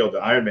mentioned Gio, the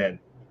Iron Man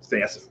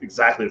thing, that's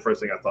exactly the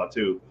first thing I thought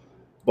too.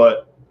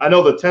 But I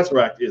know the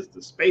Tesseract is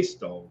the space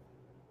stone,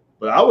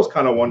 but I was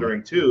kind of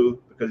wondering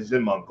too, because he's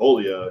in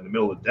Mongolia in the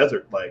middle of the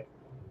desert, like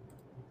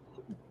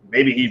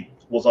maybe he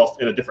was also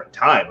in a different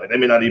time. Like they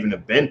may not even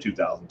have been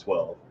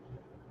 2012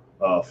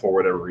 for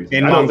whatever reason.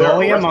 In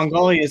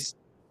Mongolia is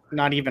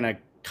not even a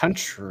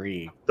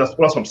country. That's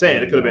what I'm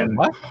saying. It could have been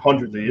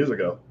hundreds of years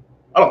ago.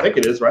 I don't think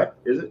it is, right?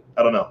 Is it?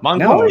 I don't know.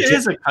 Mongolia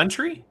is a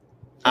country?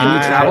 Can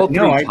you travel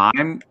through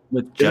time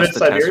with just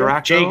the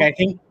Tesseract?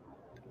 Jake,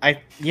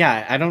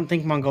 I don't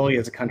think Mongolia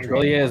is a country.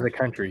 Mongolia is a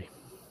country.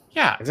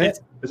 Yeah. Is it?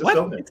 It's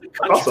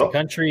a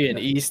country in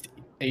East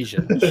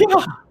Asia.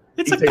 Yeah.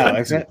 It's a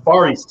country. Is it?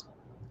 Far East.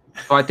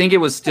 So I think it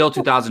was still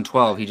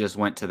 2012. He just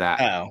went to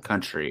that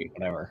country.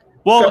 Whatever.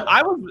 Well,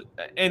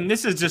 and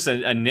this is just a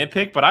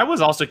nitpick, but I was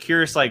also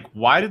curious, like,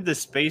 why did the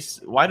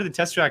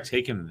Tesseract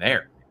take him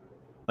there?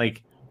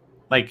 Like,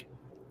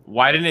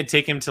 why didn't it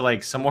take him to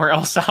like somewhere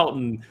else out?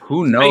 And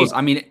who knows?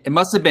 I mean, it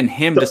must have been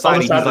him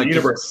deciding. He's like,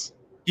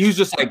 he was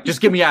just like, just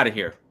get me out of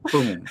here.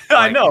 Boom.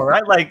 I know,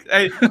 right? Like,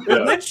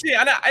 literally,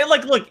 I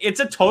like. Look, it's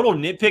a total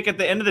nitpick. At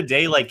the end of the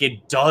day, like,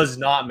 it does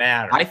not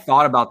matter. I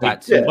thought about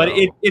that too, but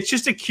it's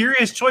just a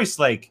curious choice.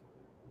 Like,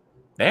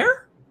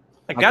 there.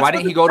 Like why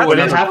didn't he go to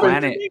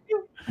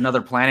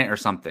another planet or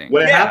something?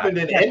 When it happened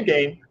in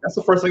Endgame, that's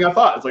the first thing I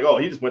thought. It's like, oh,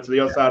 he just went to the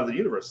other side of the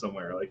universe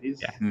somewhere. Like he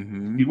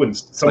wouldn't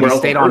somewhere else.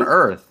 He stayed on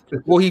Earth.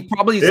 Well, he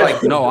probably is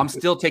like, no, I'm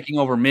still taking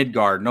over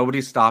Midgard.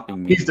 Nobody's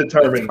stopping me. He's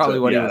determined. That's probably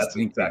what he was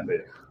thinking. Exactly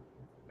it.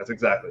 That's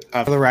exactly.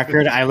 For the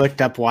record, I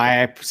looked up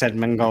why I said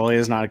Mongolia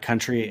is not a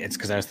country. It's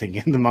because I was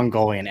thinking the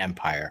Mongolian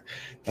Empire.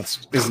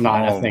 Is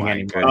not a thing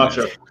anymore. Oh,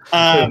 sure.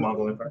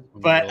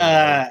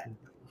 But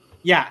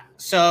yeah.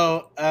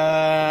 So,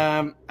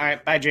 all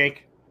right. Bye,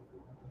 Jake.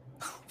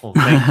 Well,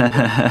 thank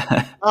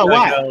you. Oh,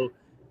 why?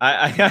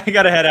 I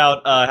gotta head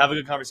out. Have a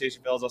good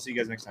conversation, fellas. I'll see you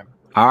guys next time.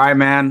 All right,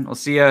 man. We'll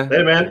see you.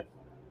 Hey, man.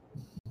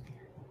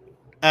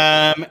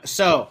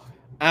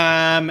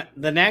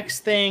 The next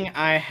thing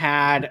I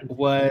had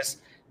was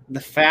the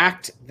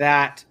fact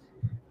that,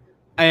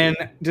 and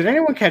did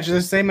anyone catch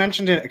this? They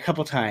mentioned it a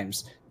couple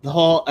times. The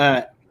whole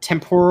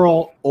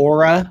temporal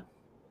aura.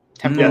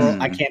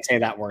 I can't say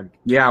that word.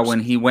 Yeah, when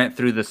he went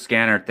through the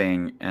scanner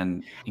thing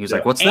and he was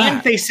like, "What's that?"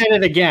 And they said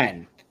it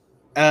again.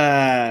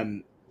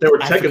 They were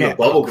checking the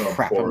bubble gum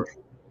for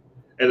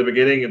in the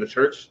beginning in the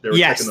church. They were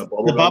checking the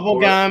bubble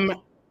gum.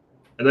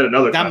 And then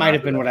another. That might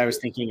have been what I was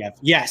thinking of.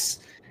 Yes.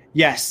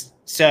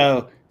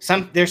 So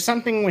there's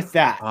something with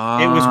that.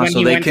 It was when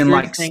he went through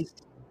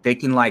they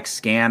can like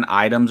scan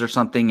items or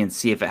something and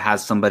see if it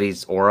has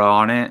somebody's aura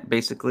on it,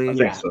 basically. I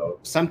think so.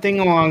 Something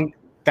along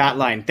that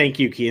line. Thank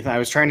you, Keith. I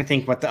was trying to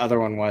think what the other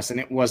one was, and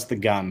it was the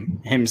gum.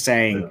 Him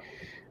saying,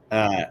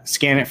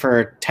 scan it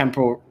for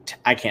temporal.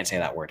 I can't say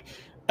that word.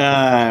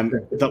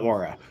 The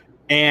aura.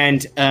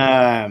 And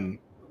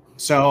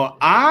so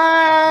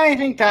I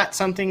think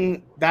that's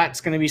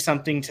going to be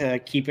something to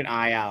keep an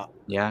eye out.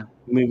 Yeah.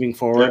 Moving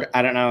forward.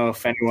 I don't know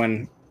if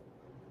anyone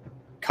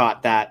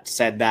caught that,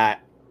 said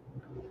that.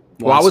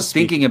 Well, I was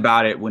thinking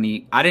about it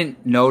I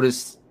didn't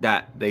notice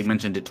that they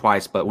mentioned it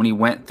twice, but when he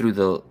went through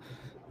the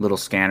little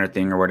scanner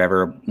thing or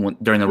whatever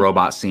during the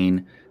robot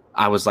scene,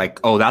 I was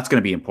like, oh, that's going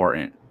to be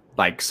important.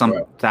 Like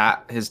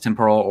his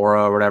temporal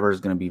aura or whatever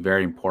is going to be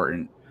very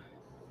important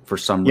for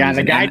some reason. Yeah,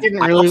 the guy didn't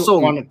really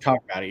want to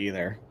talk about it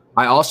either.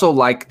 I also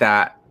like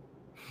that.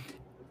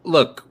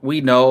 Look,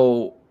 we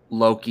know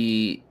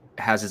Loki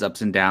has his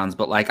ups and downs,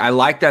 but like I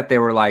like that they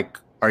were like,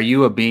 are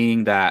you a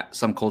being that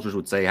some cultures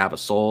would say have a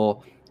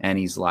soul? And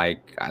he's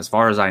like, as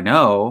far as I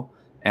know.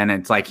 And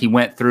it's like he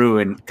went through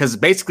and because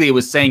basically it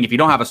was saying if you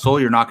don't have a soul,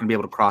 you're not going to be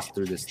able to cross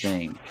through this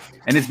thing.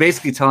 And it's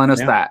basically telling us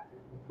that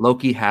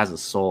Loki has a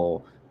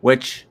soul,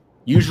 which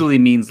usually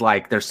means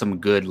like there's some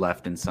good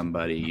left in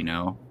somebody, you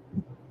know?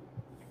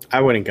 I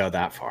wouldn't go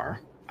that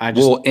far.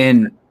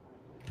 In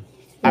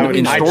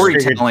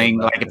storytelling,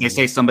 like if they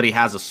say somebody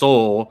has a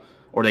soul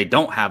or they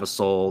don't have a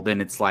soul, then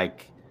it's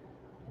like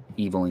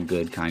evil and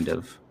good kind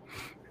of.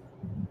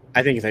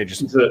 I think they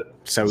just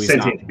so he's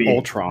not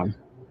Ultron.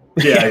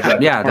 Yeah,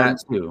 exactly. Yeah, that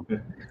too.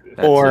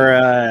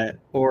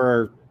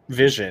 Or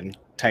Vision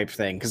type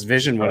thing, because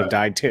Vision would have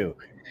died too.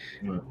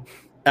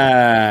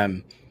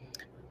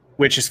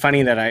 Which is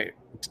funny that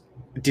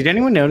did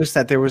anyone notice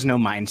that there was no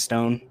Mind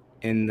Stone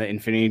in the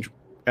Infinity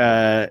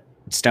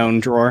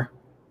Stone drawer?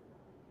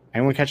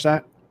 Anyone catch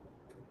that?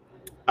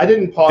 I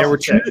didn't pause.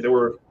 There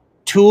were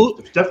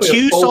two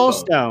soul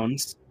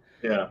stones.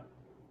 Yeah.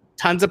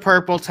 Tons of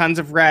purple, tons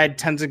of red,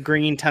 tons of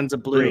green, tons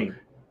of blue.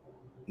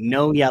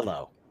 No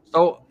yellow.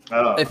 So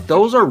if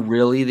those are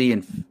really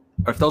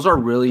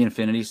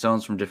Infinity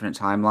Stones from different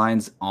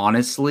timelines,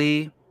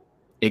 honestly,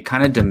 it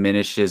kind of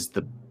diminishes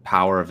the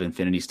power of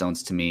Infinity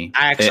Stones to me.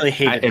 I actually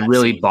hated it. It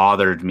really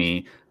bothered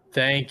me.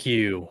 Thank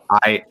you.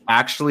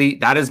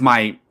 That is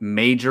my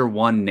major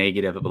one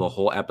negative of the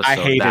whole episode. I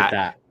hated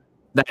that.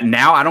 That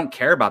now I don't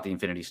care about the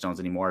Infinity Stones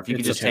anymore. If you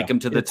could just take them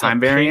to the time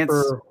variants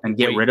and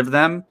get rid of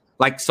them.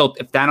 Like, so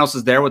if Thanos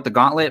is there with the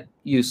gauntlet,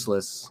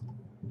 useless.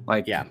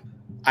 Like, yeah,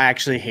 I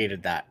actually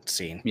hated that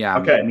scene. Yeah,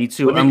 okay, me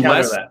too.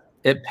 Unless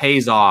it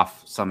pays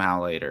off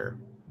somehow later.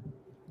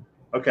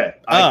 Okay,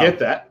 I get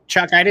that.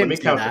 Chuck, I didn't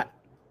see that.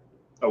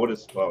 Oh, what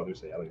is? Well, let me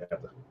see. I don't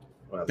have to.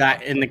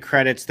 That in the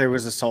credits, there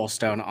was a soul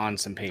stone on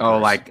some paper. Oh,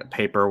 like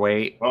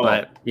paperweight. Oh.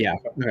 But yeah,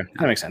 okay.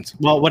 That makes sense.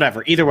 Well,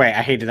 whatever. Either way,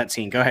 I hated that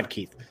scene. Go ahead,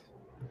 Keith.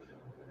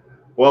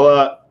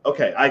 Well,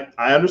 okay,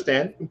 I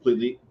understand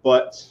completely,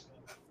 but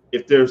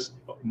if there's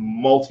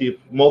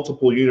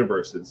multiple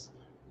universes,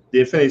 the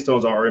Infinity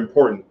Stones are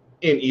important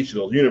in each of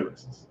those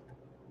universes.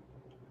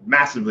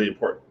 Massively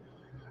important.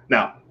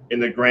 Now, in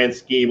the grand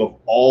scheme of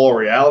all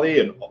reality,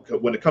 and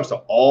when it comes to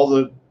all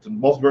the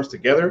multiverse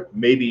together,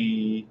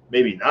 maybe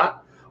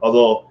not.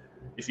 Although,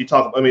 if you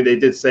talk, I mean, they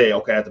did say,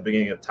 okay, at the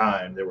beginning of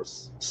time, there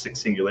was 6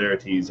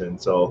 singularities,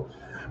 and so,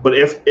 but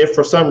if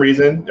for some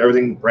reason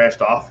everything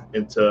branched off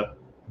into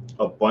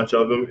a bunch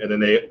of them, and then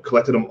they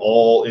collected them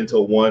all into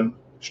one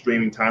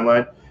streaming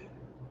timeline,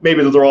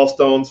 maybe those are all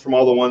stones from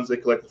all the ones they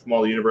collected from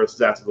all the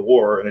universes after the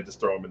war, and they just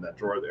throw them in that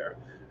drawer there.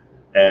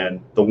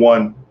 And the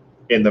one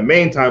in the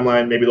main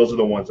timeline, maybe those are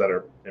the ones that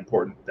are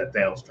important that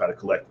Thanos try to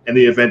collect, and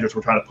the Avengers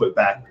were trying to put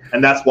back,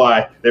 and that's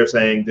why they're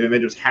saying the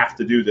Avengers have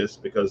to do this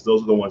because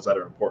those are the ones that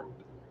are important.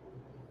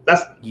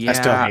 That's I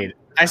still hate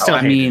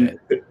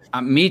it.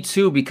 I mean, me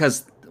too.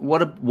 Because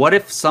what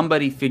if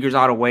somebody figures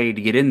out a way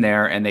to get in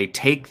there and they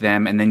take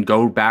them and then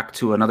go back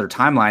to another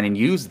timeline and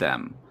use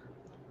them,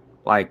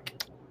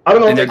 like I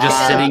don't know, and they're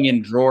just sitting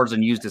in drawers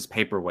and used as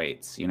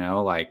paperweights, you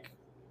know, like.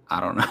 I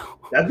don't know.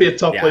 That'd be a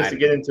tough place to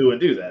get into and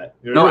do that.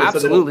 You know, no,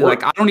 absolutely.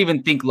 Like, I don't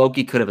even think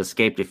Loki could have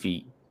escaped if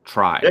he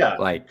tried. Yeah,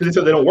 like because he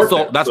said they don't work.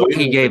 So that's why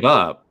he gave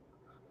up.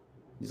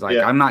 He's like,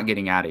 I'm not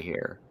getting out of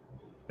here.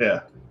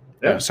 Yeah.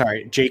 Oh,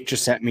 sorry, Jake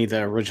just sent me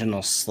the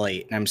original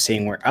slate, and I'm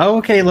seeing where. Oh,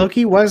 okay,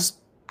 Loki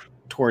was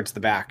towards the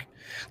back.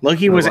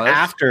 Loki was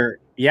after.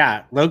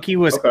 Yeah, Loki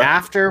was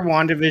after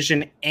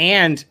WandaVision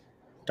and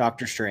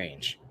Doctor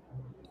Strange.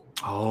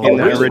 Oh, in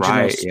the original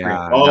right. script.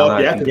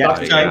 Yeah. Because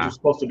Doctor Strange was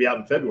supposed to be out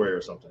in February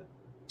or something.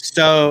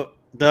 So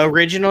the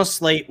original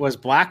slate was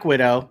Black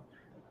Widow,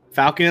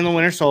 Falcon and the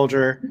Winter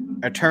Soldier,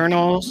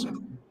 Eternals,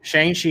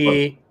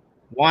 Shang-Chi,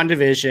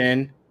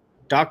 WandaVision,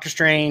 Doctor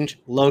Strange,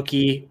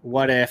 Loki,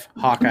 What If,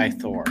 Hawkeye,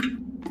 Thor.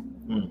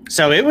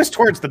 So it was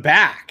towards the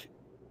back.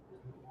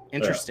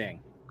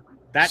 Interesting.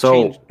 That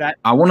changed. That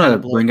I want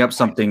to bring up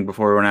something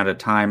before we run out of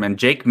time. And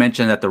Jake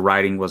mentioned that the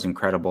writing was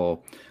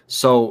incredible.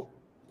 So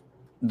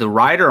the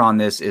writer on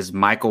this is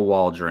Michael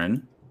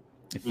Waldron.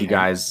 If you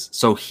guys,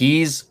 so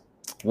he's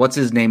what's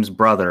his name's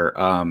brother?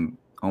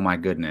 Oh my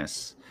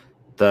goodness,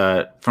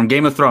 from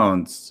Game of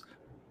Thrones.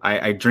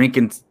 I drink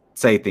and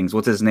say things.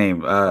 What's his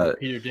name?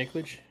 Peter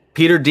Dinklage.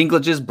 Peter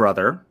Dinklage's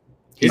brother.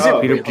 Is it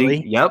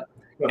really? Yep.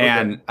 Okay.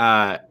 And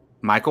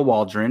Michael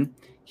Waldron.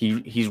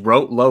 He's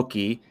wrote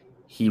Loki.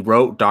 He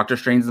wrote Doctor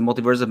Strange: The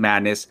Multiverse of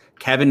Madness.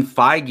 Kevin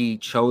Feige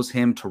chose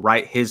him to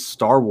write his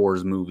Star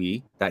Wars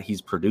movie that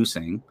he's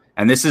producing.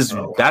 And this is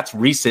that's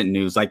recent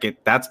news. Like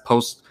that's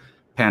post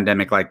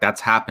pandemic. Like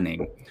that's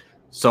happening.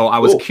 So I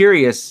was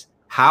curious,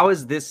 how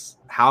is this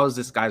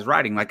guy's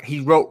writing? Like he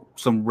wrote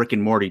some Rick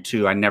and Morty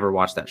too. I never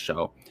watched that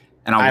show.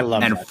 And I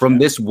love that from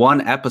this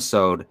one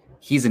episode,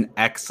 he's an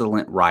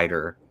excellent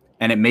writer.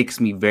 And it makes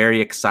me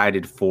very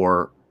excited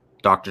for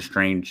Doctor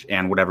Strange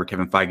and whatever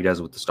Kevin Feige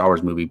does with the Star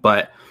Wars movie.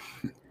 But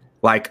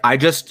like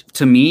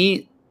to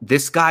me,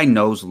 this guy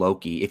knows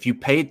Loki. If you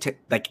pay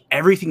like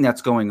everything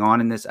that's going on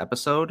in this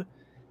episode,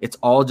 it's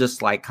all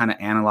just like kind of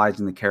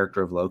analyzing the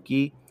character of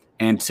Loki.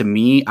 And to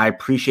me, I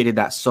appreciated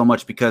that so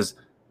much because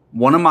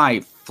one of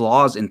my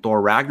flaws in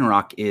Thor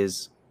Ragnarok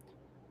is,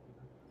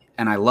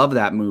 and I love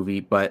that movie,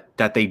 but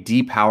that they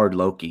depowered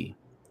Loki.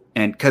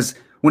 And because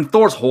when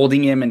Thor's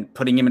holding him and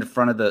putting him in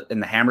front of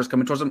and the hammer's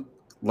coming towards him,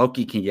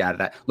 Loki can get out of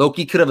that.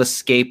 Loki could have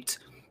escaped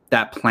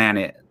that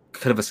planet,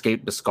 could have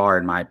escaped the scar,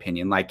 in my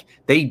opinion. Like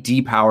they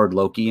depowered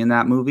Loki in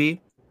that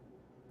movie.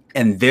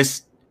 And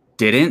this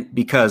didn't,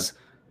 because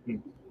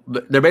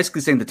they're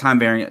basically saying the Time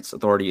Variance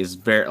Authority is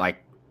very,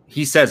 like,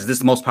 he says this is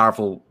the most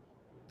powerful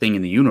thing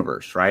in the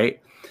universe,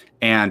 right?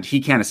 And he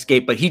can't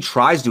escape, but he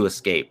tries to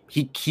escape.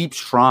 He keeps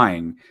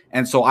trying.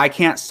 And so I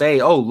can't say,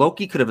 oh,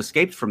 Loki could have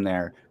escaped from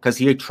there, because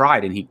he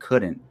tried and he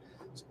couldn't.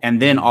 And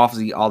then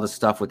obviously all the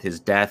stuff with his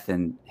death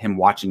and him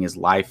watching his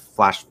life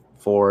flash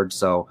forward.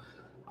 So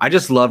I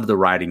just loved the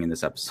writing in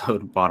this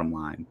episode, bottom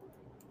line.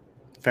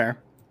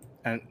 Fair.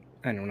 And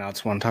anyone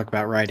else want to talk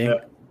about writing?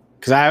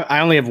 Because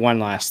I only have one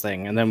last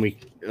thing, and then we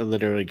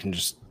literally can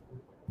just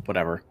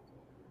whatever.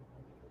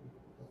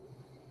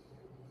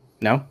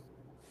 No?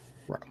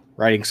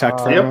 Writing sucked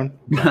for everyone?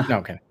 No,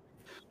 okay.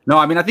 No,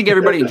 I mean, I think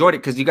everybody enjoyed it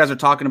because you guys are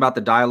talking about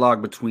the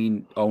dialogue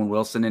between Owen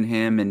Wilson and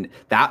him. And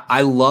that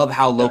I love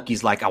how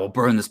Loki's like, I will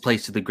burn this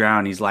place to the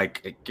ground. He's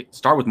like,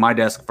 start with my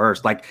desk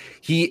first. Like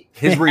his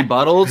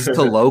rebuttals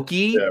to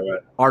Loki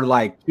are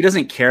like, he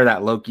doesn't care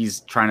that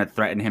Loki's trying to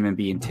threaten him and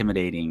be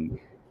intimidating.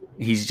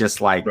 He's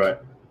just like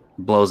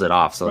blows it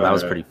off. So that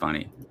was pretty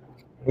funny.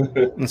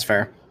 That's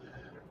fair.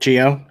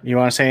 Gio, you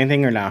want to say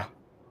anything or no?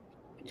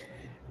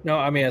 No,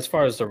 I mean, as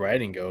far as the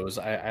writing goes,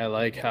 I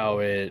like how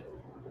it,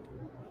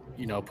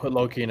 put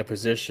Loki in a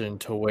position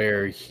to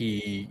where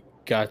he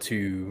got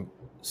to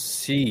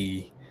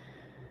see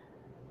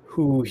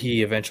who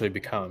he eventually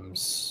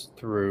becomes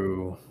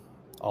through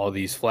all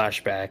these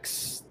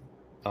flashbacks.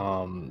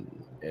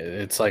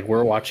 It's like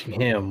we're watching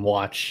him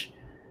watch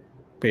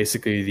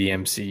basically the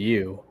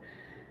MCU.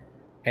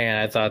 And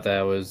I thought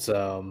that was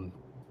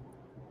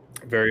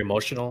very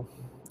emotional.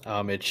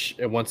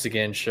 It once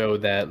again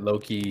showed that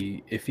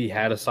Loki, if he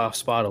had a soft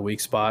spot, a weak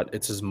spot,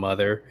 it's his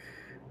mother,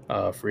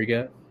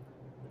 Frigga.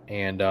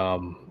 And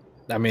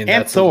I mean,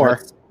 and Thor.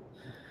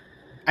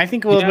 I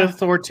think a little bit of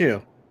Thor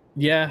too.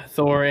 Yeah,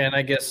 Thor, and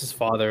I guess his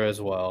father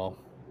as well.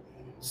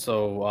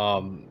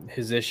 So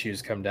his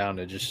issues come down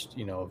to just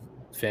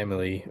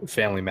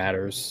family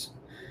matters.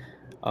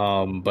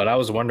 But I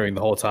was wondering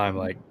the whole time,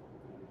 like,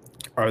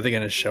 are they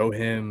going to show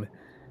him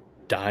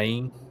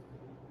dying?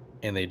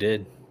 And they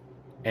did.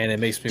 And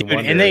it makes me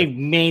wonder. And they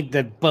made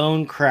the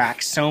bone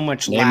crack so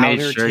much louder, they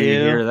made sure too. You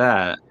hear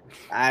that.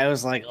 I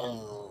was like,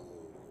 oh.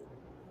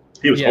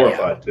 He was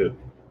horrified, too.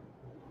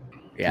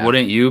 Yeah.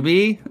 Wouldn't you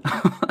be?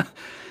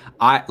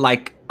 I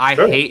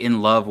Sure. hate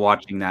and love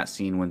watching that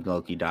scene when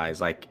Loki dies.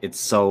 Like, it's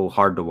so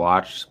hard to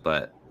watch,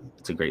 but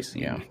it's a great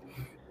scene. Yeah.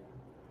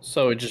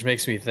 So it just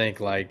makes me think,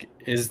 like,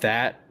 is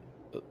that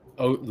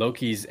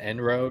Loki's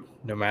end road,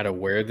 no matter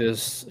where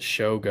this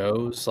show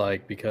goes?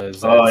 Like,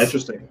 because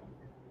Interesting.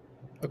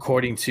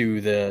 according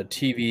to the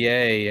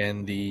TVA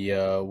and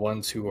the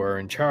ones who are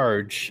in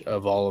charge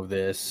of all of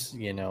this,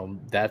 you know,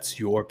 that's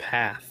your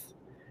path.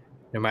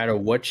 No matter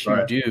what you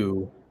Right.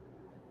 do,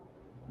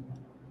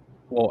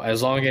 well,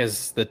 as long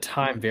as the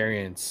time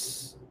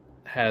variance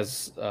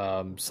has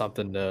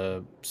something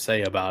to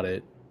say about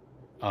it,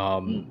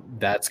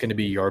 that's going to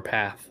be your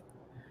path.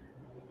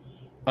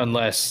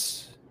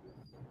 Unless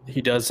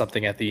he does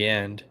something at the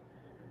end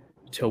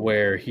to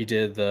where he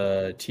did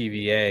the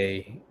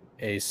TVA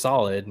a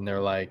solid and they're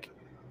like,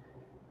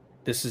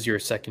 this is your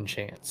second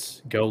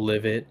chance. Go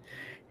live it.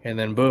 And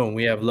then boom,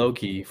 we have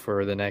Loki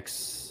for the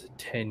next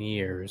 10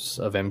 years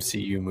of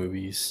MCU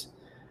movies.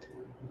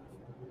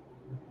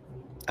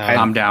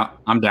 I'm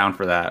down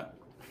for that.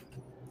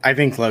 I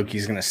think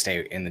Loki's going to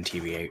stay in the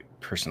TVA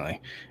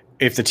personally,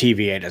 if the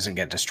TVA doesn't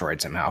get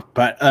destroyed somehow.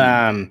 But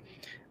the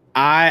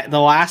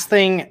last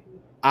thing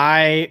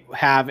I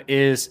have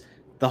is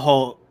the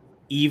whole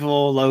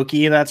evil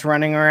Loki that's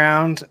running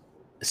around,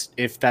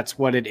 if that's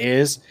what it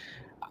is.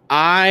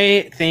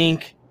 I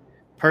think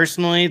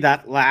personally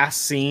that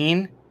last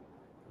scene,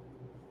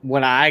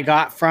 what I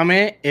got from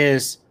it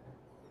is,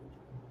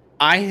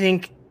 I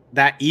think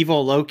that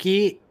evil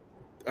Loki,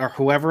 or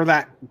whoever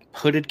that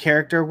hooded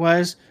character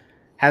was,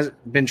 has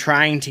been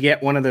trying to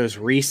get one of those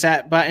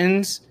reset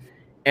buttons,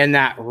 and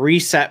that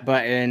reset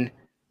button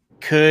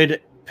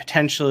could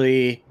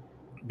potentially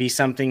be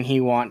something he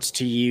wants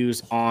to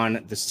use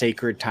on the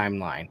sacred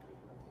timeline.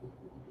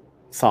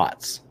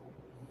 Thoughts?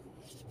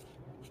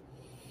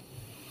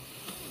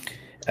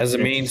 As a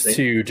means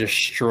to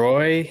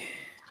destroy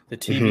the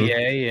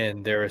TVA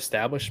and their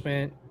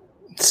establishment.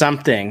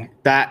 Something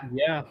that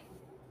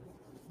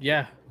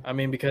yeah. I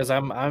mean, because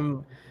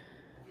I'm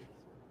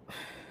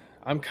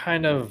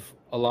kind of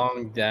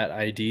along that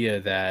idea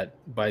that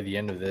by the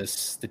end of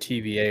this, the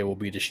TVA will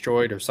be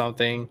destroyed or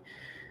something,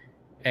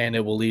 and it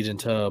will lead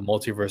into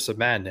Multiverse of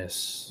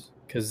Madness.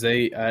 Because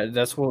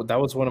that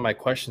was one of my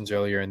questions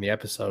earlier in the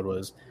episode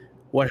was,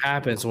 what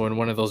happens when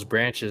one of those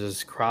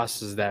branches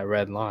crosses that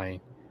red line?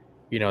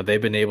 You know,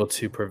 they've been able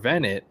to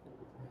prevent it,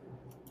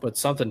 but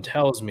something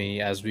tells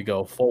me as we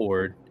go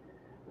forward,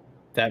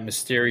 that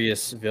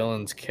mysterious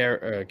villain's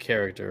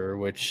character,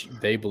 which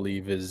they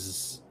believe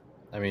is,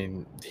 I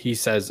mean, he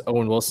says,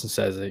 Owen Wilson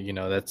says it, you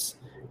know,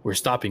 we're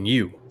stopping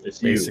you, It's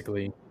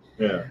basically.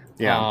 You.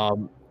 yeah.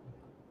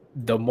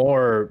 The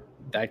more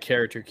that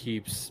character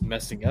keeps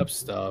messing up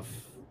stuff,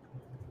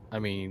 I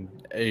mean,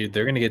 they're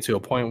going to get to a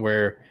point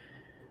where,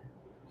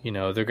 you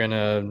know, they're going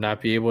to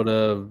not be able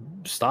to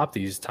stop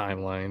these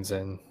timelines.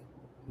 And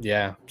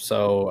yeah,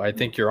 so I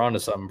think you're onto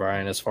something,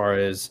 Brian, as far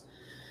as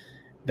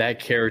that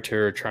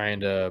character trying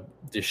to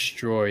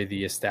destroy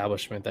the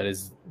establishment that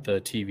is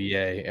the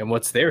TVA, and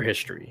what's their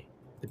history,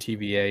 the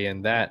TVA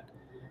and that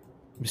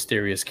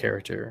mysterious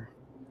character.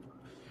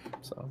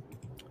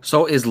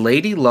 So is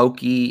Lady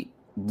Loki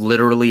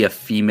literally a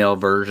female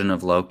version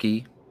of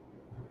Loki?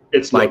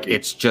 It's like Loki.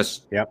 it's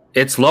just Yep.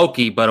 It's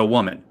Loki, but a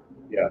woman.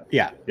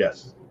 Yeah.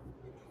 Yes.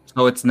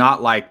 So it's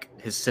not like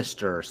his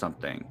sister or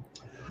something.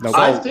 Nope.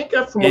 I think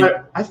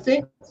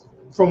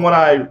from what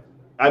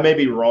I may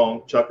be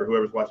wrong, Chuck or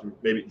whoever's watching,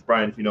 maybe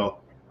Brian, if you know,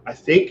 I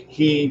think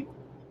he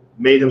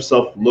made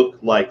himself look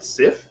like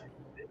Sif.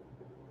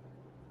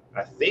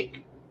 I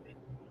think,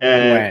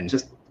 and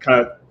just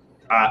kind of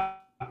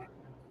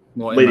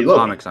well, Lady in the Loki.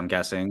 comics, I'm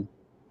guessing.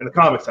 In the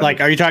comics,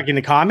 Like, are you talking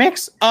the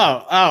comics?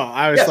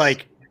 I was Yes.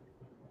 like,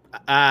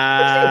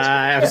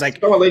 I was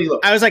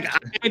like,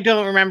 I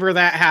don't remember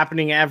that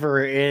happening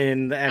ever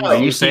in the MCU. Are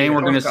you saying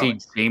we're going to see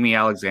comics. Jamie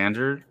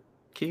Alexander,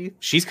 Keith?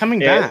 She's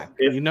coming Yeah, back?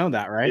 You know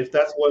that, right? If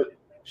that's what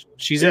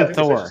She's I in think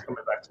they said Thor. she's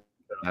coming back to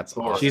That's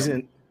Thor. awesome. She's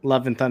in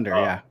Love and Thunder.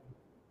 Yeah.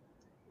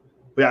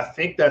 But I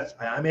think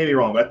I may be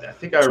wrong, but I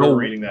think I remember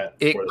reading that.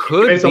 It before.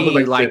 could Maybe something be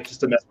Sif like- just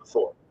to mess with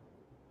Thor.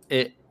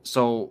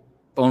 So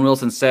Owen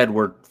Wilson said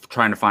we're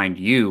trying to find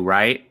you,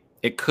 right?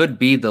 It could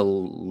be the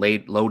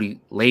Lady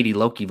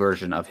Loki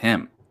version of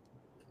him.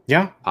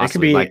 Yeah. Possibly. It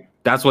could be. Like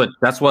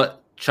that's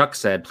what Chuck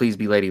said. Please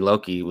be Lady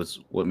Loki was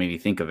what made me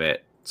think of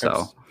it.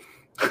 So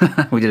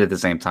we did it at the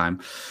same time.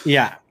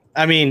 Yeah.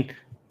 I mean,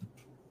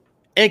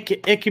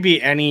 it could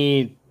be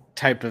any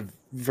type of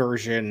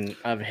version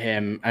of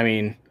him. I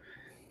mean,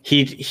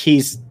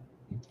 he's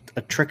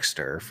a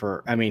trickster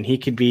he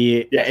could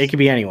be. Yes. It could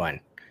be anyone.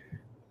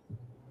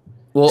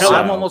 Well, So-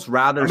 I'd almost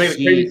rather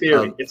crazy see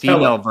theory. a It's female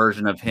Hela.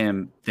 version of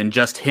him than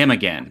just him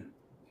again.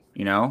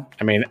 You know?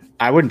 I mean,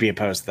 I wouldn't be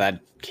opposed to that.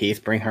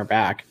 Keith, bring her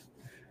back.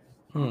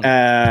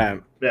 Yeah.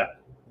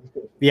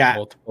 Yeah.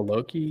 Multiple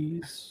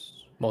Lokis,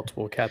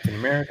 multiple Captain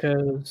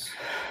Americas.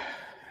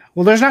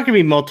 Well, there's not going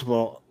to be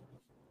multiple.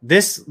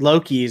 This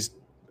Loki is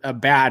a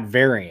bad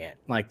variant.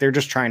 Like, they're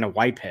just trying to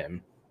wipe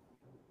him.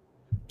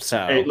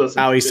 So hey, listen,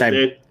 at least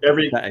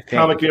every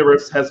comic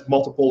universe has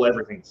multiple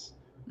everythings.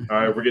 All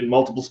right, we're getting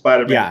multiple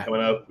Spider-Man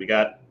coming up. We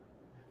got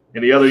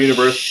in the other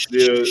universe,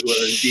 we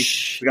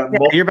got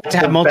multiple. You're about to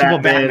have multiple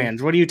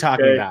Batmans. What are you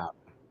talking about?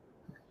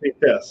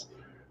 Yes,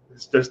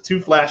 there's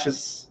 2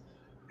 Flashes.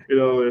 You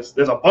know,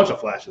 there's a bunch of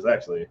Flashes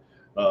actually.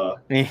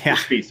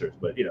 Speedsters,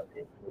 but you know,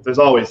 there's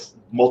always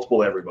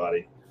multiple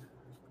everybody.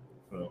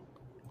 So,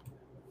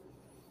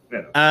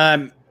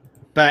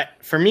 But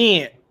for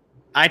me,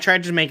 I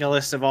tried to make a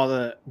list of all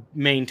the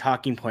main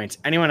talking points.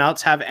 Anyone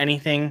else have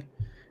anything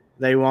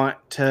they want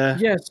to?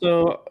 Yeah.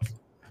 So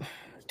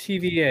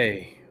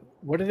TVA,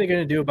 what are they going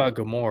to do about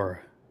Gamora?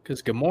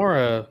 Because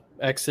Gamora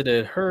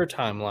exited her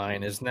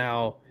timeline, is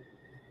now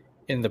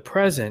in the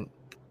present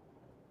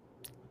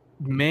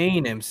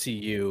main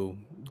MCU.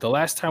 The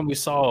last time we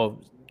saw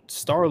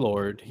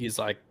Star-Lord, he's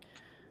like,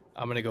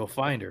 I'm going to go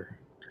find her.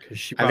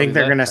 I think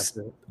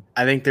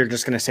they're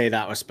just going to say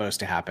that was supposed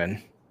to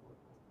happen.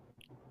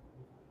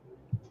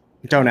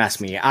 Don't ask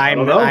me.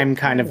 I'm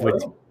kind of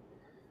with.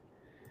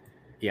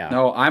 Yeah.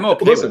 No, I'm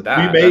okay with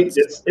that.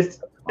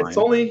 It's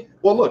only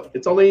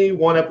it's only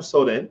 1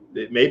 episode in.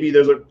 Maybe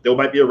there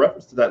might be a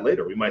reference to that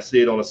later. We might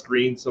see it on a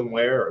screen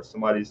somewhere, or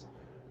somebody's,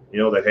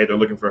 that hey, they're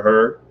looking for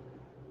her,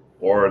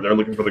 or they're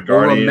looking for the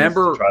Guardians.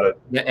 Remember to try to,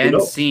 the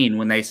end scene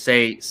when they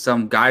say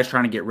some guy's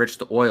trying to get rich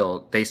to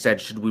oil. They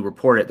said, should we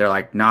report it? They're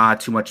like, nah,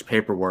 too much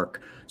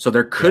paperwork. So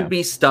there could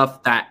be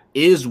stuff that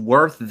is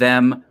worth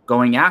them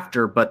going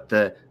after, but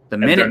the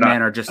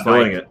Minutemen are just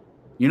like, it.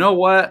 You know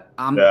what?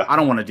 I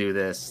don't want to do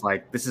this.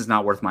 Like, this is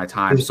not worth my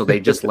time. So they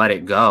just let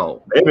it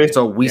go. Maybe.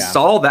 So we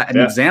saw that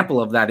an example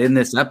of that in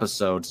this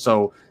episode.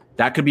 So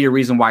that could be a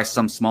reason why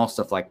some small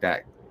stuff like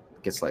that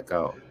gets let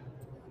go.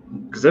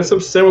 Because there's some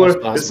similar.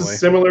 This is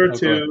similar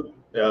to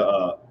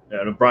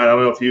and Brian. I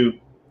don't know if you,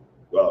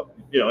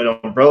 in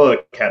Umbrella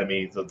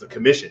Academy, the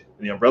commission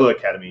in the Umbrella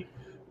Academy,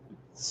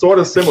 sort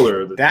of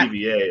similar. The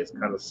TVA is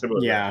kind of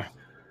similar. Yeah.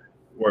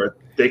 Where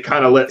they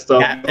kind of let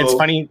stuff. Yeah, it's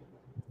funny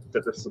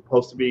that they're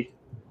supposed to be.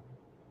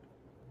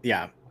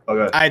 Yeah.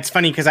 Okay. It's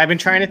funny because I've been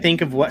trying to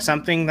think of there's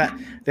something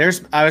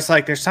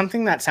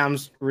that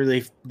sounds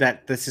really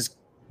that this is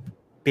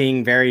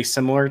being very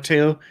similar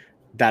to.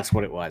 That's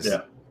what it was.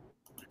 Yeah.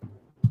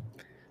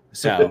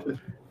 So,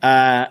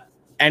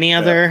 any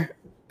other?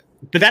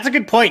 But that's a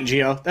good point,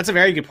 Gio. That's a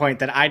very good point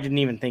that I didn't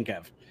even think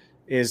of.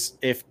 Is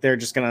if they're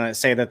just gonna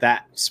say that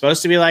that's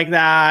supposed to be like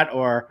that,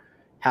 or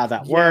how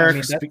that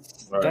works.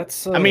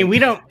 I mean, we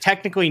don't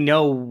technically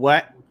know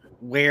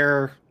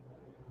where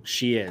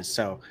she is,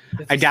 so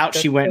I doubt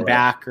she went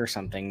back or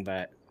something.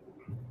 But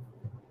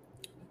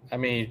I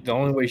mean, the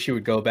only way she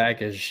would go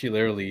back is she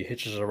literally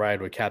hitches a ride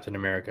with Captain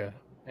America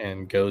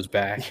and goes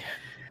back.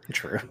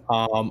 True.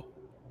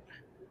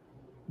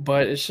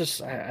 But it's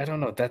just I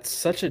don't know. That's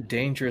such a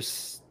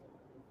dangerous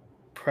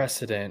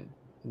precedent,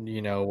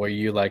 where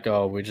you like,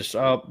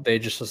 they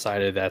just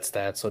decided that's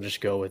that, so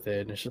just go with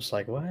it. And it's just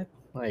like, what?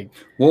 Like,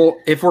 well,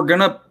 if we're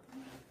gonna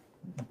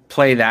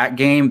play that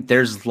game,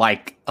 there's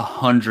like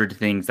 100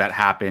 things that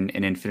happen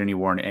in Infinity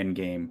War and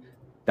Endgame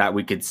that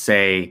we could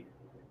say,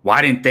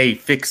 why didn't they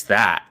fix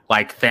that?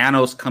 Like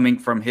Thanos coming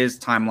from his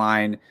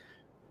timeline,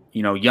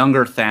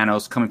 younger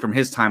Thanos coming from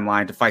his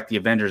timeline to fight the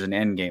Avengers in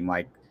Endgame.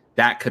 Like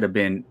that could have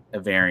been a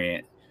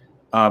variant.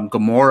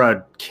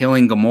 Gamora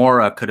killing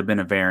Gamora could have been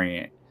a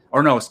variant.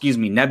 Or no, excuse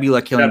me,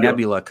 Nebula killing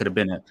Nebula could have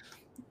been a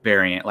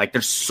variant. Like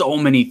there's so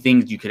many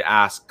things you could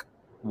ask.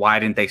 Why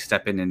didn't they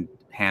step in and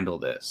handle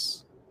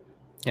this?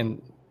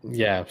 And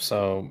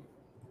so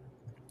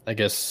I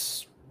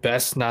guess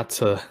best not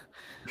to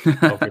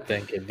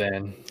overthink it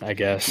then, I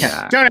guess.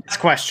 Yeah. Don't ask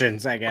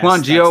questions, I guess. Come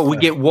on, Gio, we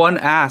get one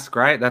ask,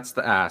 right? That's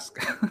the ask.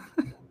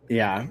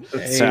 Yeah.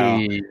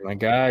 Hey, my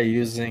guy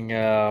using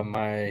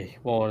it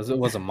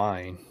wasn't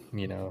mine,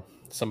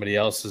 somebody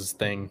else's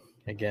thing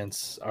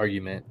against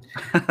argument.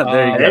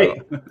 There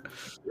you go.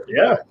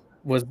 Yeah.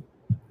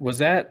 Was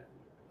that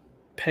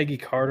Peggy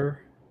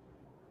Carter?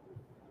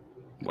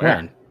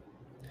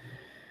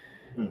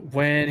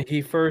 When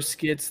he first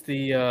gets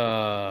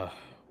the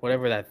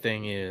whatever that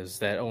thing is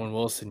that Owen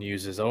Wilson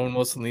uses, Owen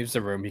Wilson leaves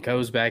the room. He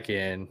goes back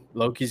in.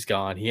 Loki's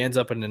gone. He ends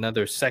up in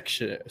another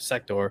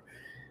sector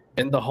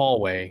in the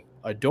hallway.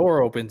 A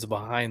door opens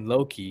behind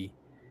Loki,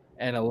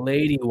 and a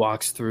lady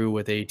walks through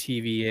with a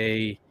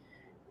TVA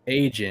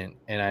agent.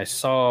 And I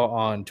saw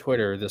on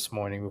Twitter this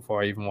morning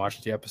before I even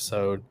watched the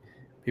episode,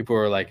 people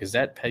were like, "Is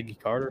that Peggy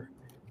Carter?"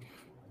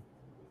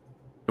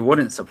 It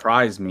wouldn't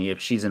surprise me if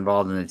she's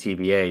involved in the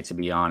TVA, to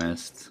be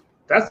honest.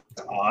 That's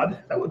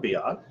odd. That would be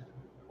odd.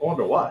 I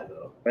wonder why,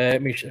 though.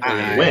 Let me show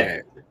you.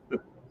 When?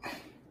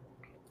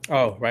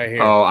 Oh, right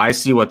here. Oh, I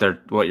see what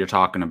you're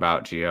talking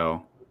about,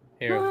 Gio.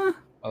 Here,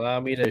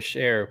 allow me to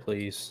share,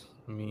 please.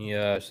 Let me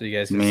so you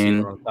guys can see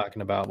what I'm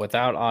talking about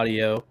without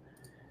audio,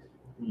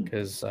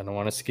 because I don't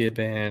want to skip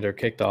banned or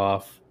kicked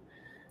off.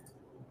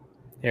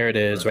 Here it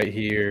is, right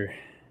here.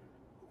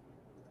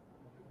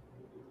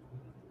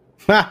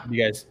 What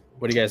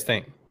do you guys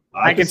think?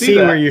 I can see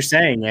where you're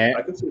saying it.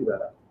 I can see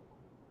that.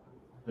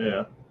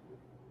 Yeah.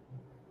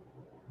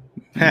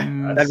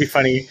 That'd be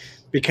funny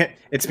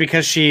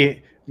because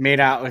she made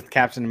out with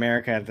Captain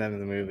America at the end of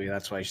the movie.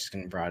 That's why she's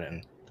getting brought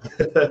in.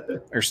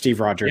 Or Steve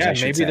Rogers. Yeah,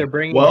 maybe they're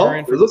bringing her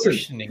in for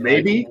questioning.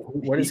 Maybe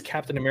what is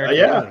Captain America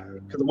doing?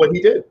 Because of what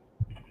he did.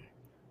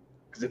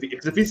 Because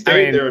if he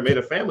stayed there and made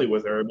a family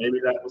with her, maybe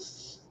that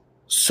was.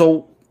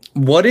 So,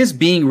 what is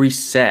being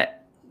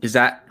reset? Does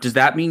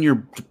that mean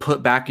you're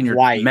put back in your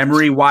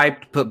memory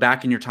wiped, put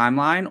back in your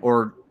timeline,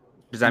 or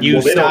does that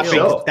mean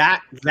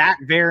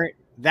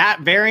that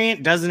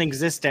variant doesn't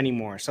exist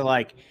anymore? So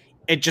like,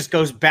 it just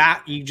goes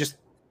back. You just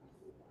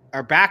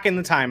are back in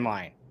the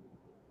timeline.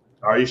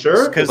 Are you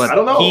sure? Because I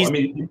don't know. I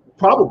mean,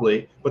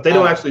 probably, but they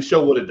don't actually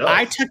show what it does.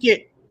 I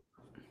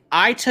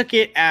took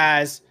it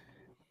as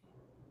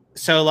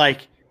so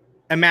like,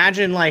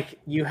 imagine like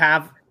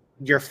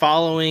you're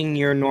following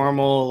your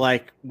normal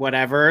like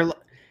whatever,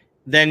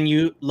 then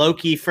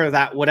Loki for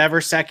that whatever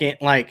second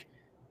like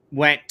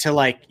went to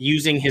like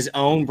using his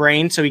own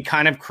brain, so he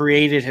kind of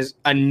created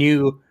a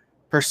new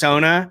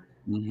persona.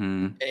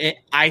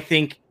 I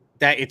think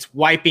that it's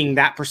wiping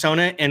that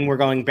persona and we're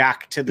going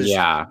back to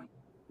the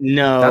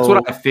No, that's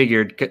what I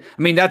figured.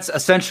 I mean, that's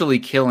essentially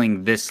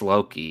killing this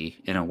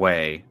Loki in a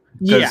way.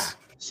 Yeah.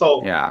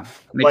 So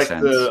makes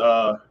sense.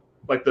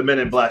 Like the Men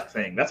in Black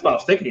thing. That's what I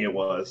was thinking it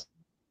was.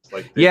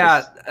 Like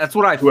that's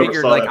what I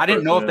figured. Like I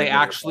didn't know if they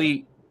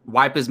actually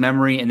wipe his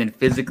memory and then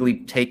physically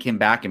take him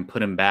back and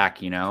put him back,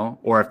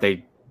 or if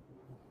they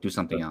do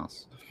something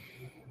else.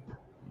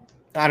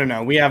 I don't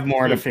know. We have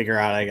more to figure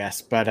out, I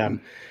guess. But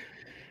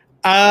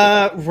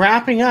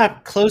wrapping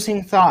up,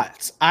 closing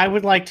thoughts. I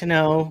would like to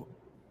know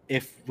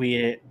if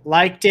we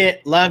liked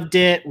it, loved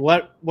it.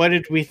 What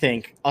did we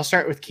think? I'll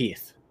start with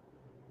Keith.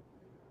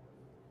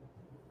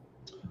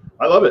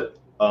 I love it.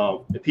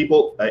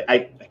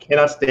 I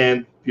cannot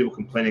stand people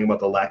complaining about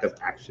the lack of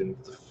action.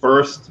 The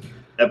first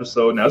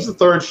episode, now this is the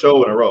third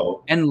show in a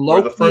row. And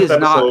Loki the first is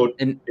not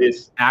an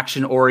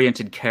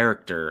action-oriented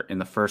character in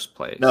the first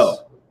place. No.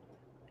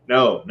 They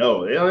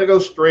don't go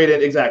straight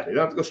in. Exactly. They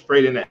don't have to go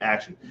straight into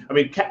action. I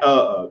mean,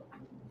 the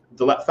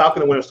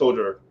Falcon and Winter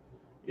Soldier,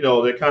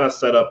 they kind of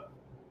set up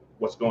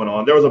what's going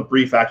on. There was a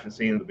brief action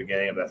scene at the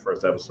beginning of that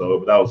first episode,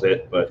 but that was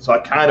it. So I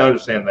kind of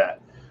understand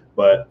that.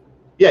 But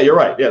yeah, you're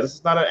right. Yeah, this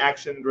is not an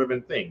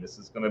action-driven thing. This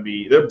is going to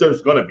be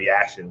there's going to be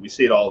action. We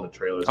see it all in the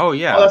trailers. Oh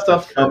yeah, all that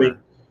stuff's coming.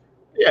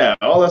 Yeah,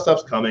 all that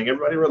stuff's coming.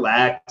 Everybody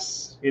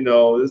relax. They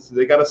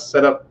got to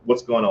set up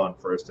what's going on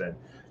first. And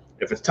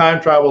if it's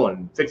time travel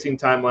and fixing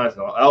timelines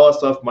and all that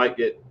stuff might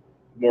get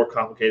more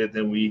complicated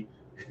than we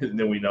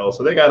know.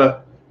 So they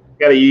gotta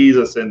ease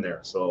us in there.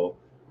 So,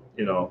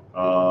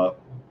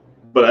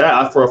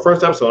 but for a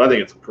first episode, I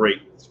think it's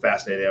great. It's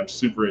fascinating. I'm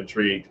super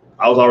intrigued.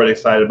 I was already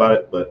excited about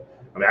it, but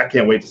I mean, I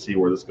can't wait to see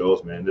where this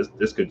goes, man.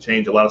 This could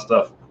change a lot of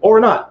stuff, or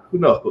not. Who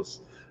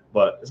knows?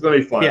 But it's gonna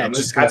be fun. Yeah, I'm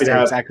just happy to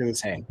have exactly the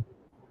same.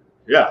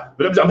 Yeah,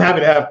 but I'm happy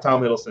to have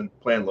Tom Hiddleston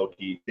playing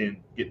Loki and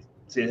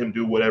seeing him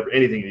do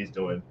anything he's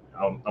doing.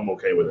 I'm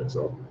okay with it.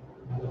 So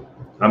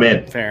I'm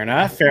in. Fair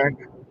enough.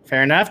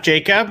 Fair enough.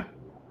 Jacob?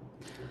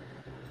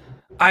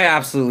 I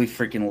absolutely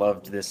freaking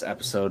loved this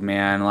episode,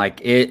 man.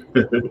 Like it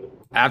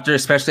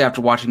especially after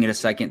watching it a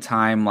second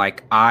time,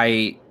 like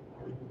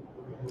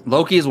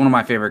Loki is one of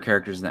my favorite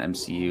characters in the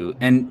MCU,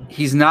 and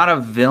he's not a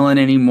villain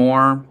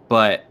anymore,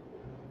 but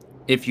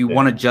if you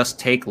want to just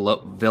take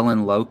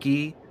villain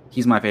Loki,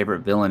 he's my favorite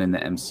villain in the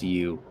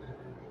MCU.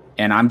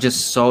 And I'm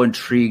just so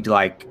intrigued,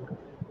 like,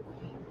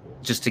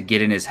 just to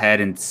get in his head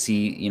and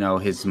see,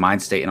 his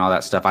mind state and all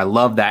that stuff. I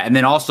love that. And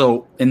then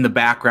also in the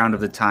background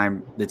of the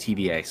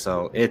TVA.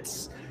 So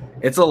it's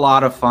a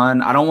lot of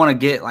fun. I don't want to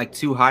get like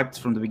too hyped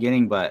from the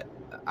beginning, but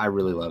I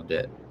really loved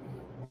it.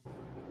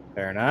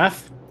 Fair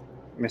enough.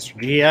 Mr.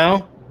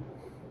 Gio?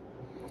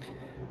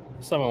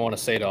 Something I want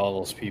to say to all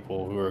those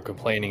people who are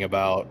complaining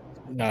about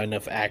not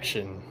enough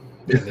action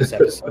in this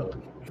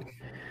episode.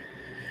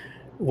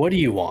 What do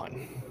you want?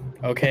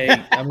 Okay,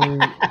 I mean,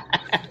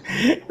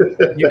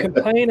 you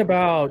complain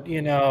about,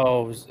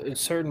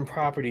 certain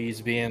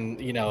properties being,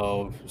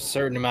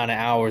 certain amount of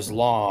hours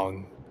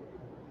long,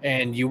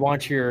 and you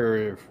want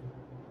your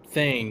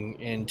thing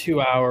in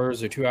 2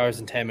 hours or 2 hours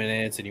and 10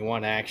 minutes, and you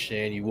want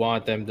action, you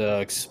want them to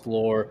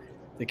explore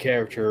the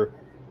character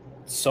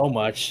so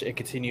much and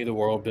continue the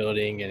world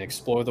building and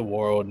explore the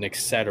world and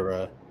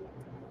etc.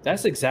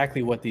 That's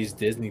exactly what these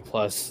Disney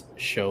Plus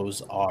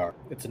shows are.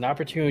 It's an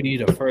opportunity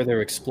to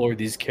further explore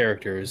these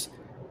characters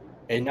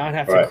and not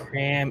have to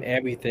cram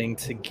everything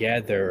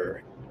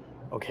together.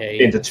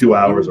 Okay, into 2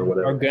 hours or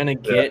whatever. You're gonna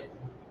get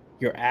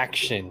your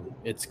action.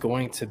 It's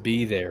going to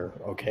be there.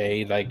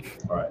 Okay, like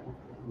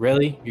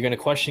really, you're gonna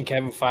question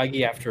Kevin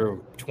Feige after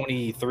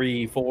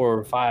 23, 4,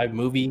 or 5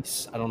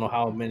 movies? I don't know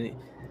how many.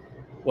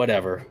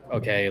 Whatever.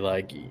 Okay,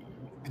 like.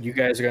 You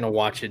guys are going to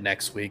watch it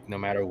next week no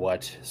matter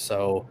what.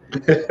 So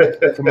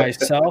for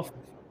myself,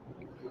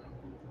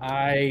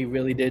 I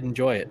really did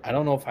enjoy it. I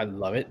don't know if I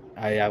love it.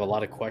 I have a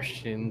lot of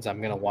questions. I'm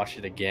going to watch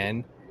it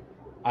again.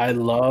 I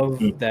love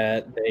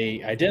that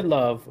I did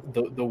love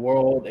the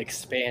world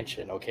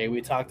expansion. Okay,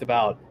 we talked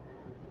about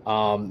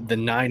The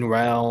Nine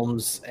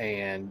Realms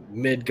and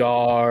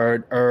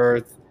Midgard,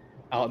 Earth,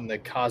 out in the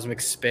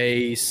cosmic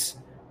space.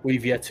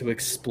 We've yet to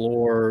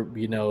explore,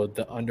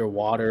 the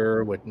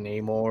underwater with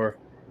Namor,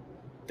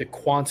 the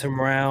quantum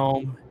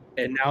realm,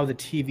 and now the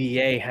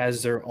TVA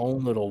has their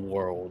own little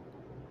world.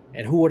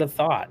 And who would have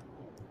thought?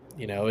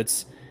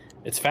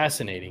 It's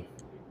fascinating.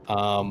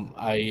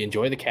 I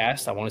enjoy the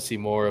cast. I want to see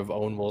more of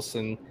Owen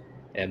Wilson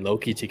and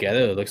Loki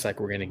together. It looks like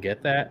we're going to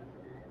get that.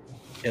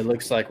 It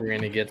looks like we're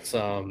going to get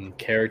some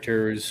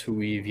characters who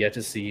we've yet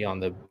to see on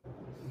the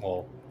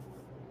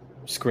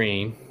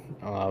screen.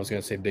 I was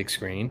going to say big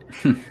screen.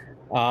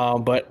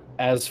 But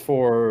as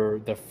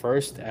for the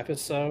first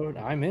episode,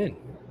 I'm in.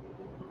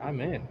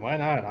 Why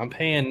not? I'm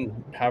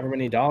paying however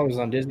many dollars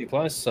on Disney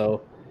Plus.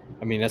 So,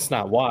 that's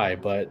not why,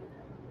 but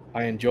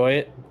I enjoy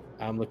it.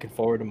 I'm looking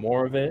forward to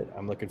more of it.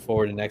 I'm looking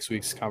forward to next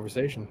week's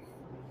conversation.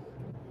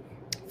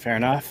 Fair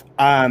enough.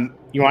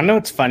 You want to know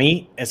what's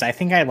funny? Is I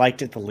think I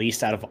liked it the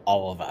least out of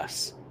all of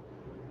us.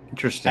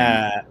 Interesting.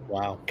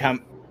 Wow.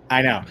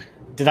 I know.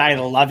 Did I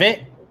love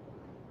it?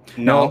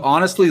 No,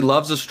 honestly,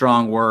 love's a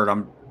strong word.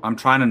 I'm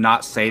trying to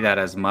not say that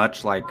as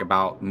much, like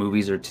about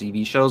movies or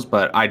TV shows,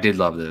 but I did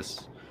love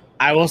this.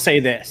 I will say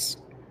this.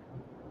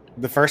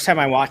 The first time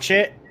I watched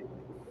it,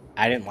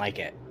 I didn't like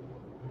it.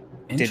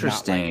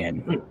 Interesting. Did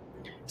not like it.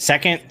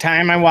 Second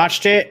time I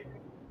watched it,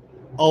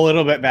 a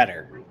little bit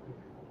better.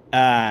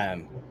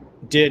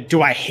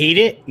 Do I hate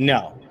it?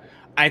 No.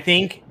 I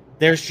think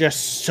there's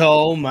just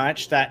so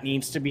much that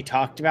needs to be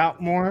talked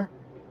about more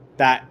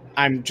that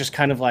I'm just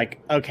kind of like,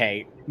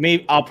 okay,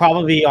 maybe I'll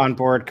probably be on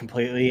board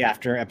completely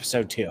after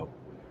episode 2.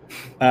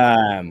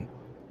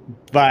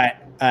 But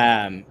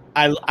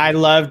I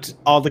loved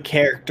all the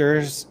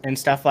characters and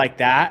stuff like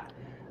that.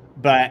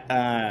 But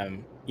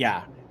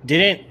yeah,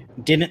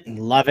 didn't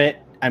love it.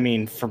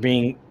 For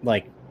being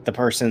like the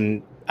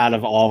person out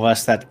of all of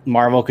us that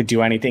Marvel could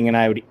do anything and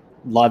I would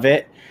love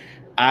it.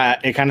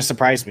 It kind of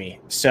surprised me.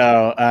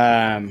 So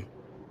I'm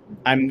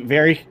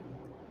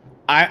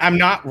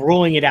not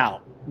ruling it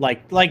out.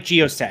 Like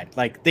Gio said,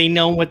 like they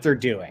know what they're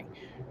doing.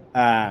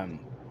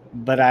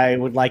 But I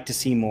would like to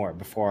see more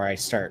before I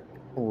start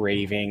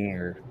raving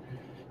or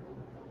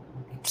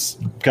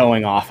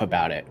going off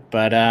about it.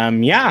 But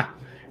yeah,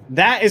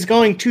 that is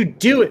going to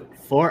do it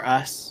for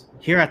us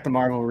here at the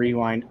Marvel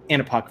Rewind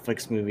and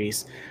Apocalypse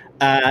Movies.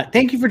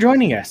 Thank you for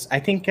joining us. I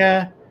think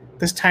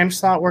this time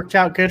slot worked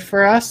out good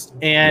for us.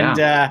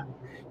 And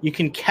you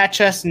can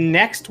catch us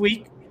next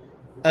week.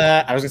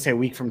 I was going to say a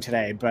week from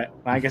today, but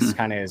I guess it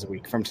kind of is a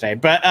week from today.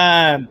 But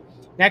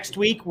next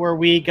week where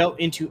we go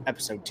into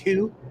episode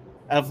 2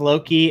 of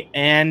Loki.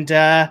 And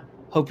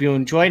hope you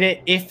enjoyed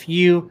it. If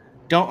you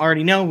don't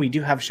already know, we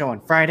do have a show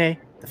on Friday,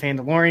 The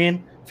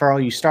Fandalorian, for all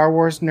you Star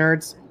Wars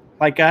nerds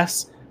like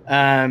us.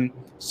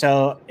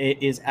 So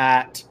it is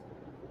at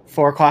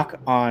 4:00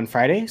 on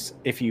Fridays,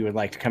 if you would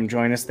like to come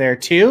join us there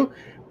too.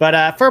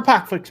 But for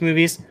Apocalypse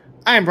Movies,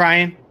 I am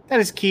Brian. That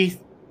is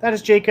Keith. That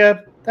is Jacob.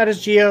 That is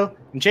Gio.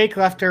 And Jake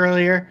left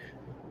earlier.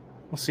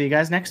 We'll see you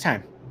guys next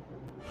time.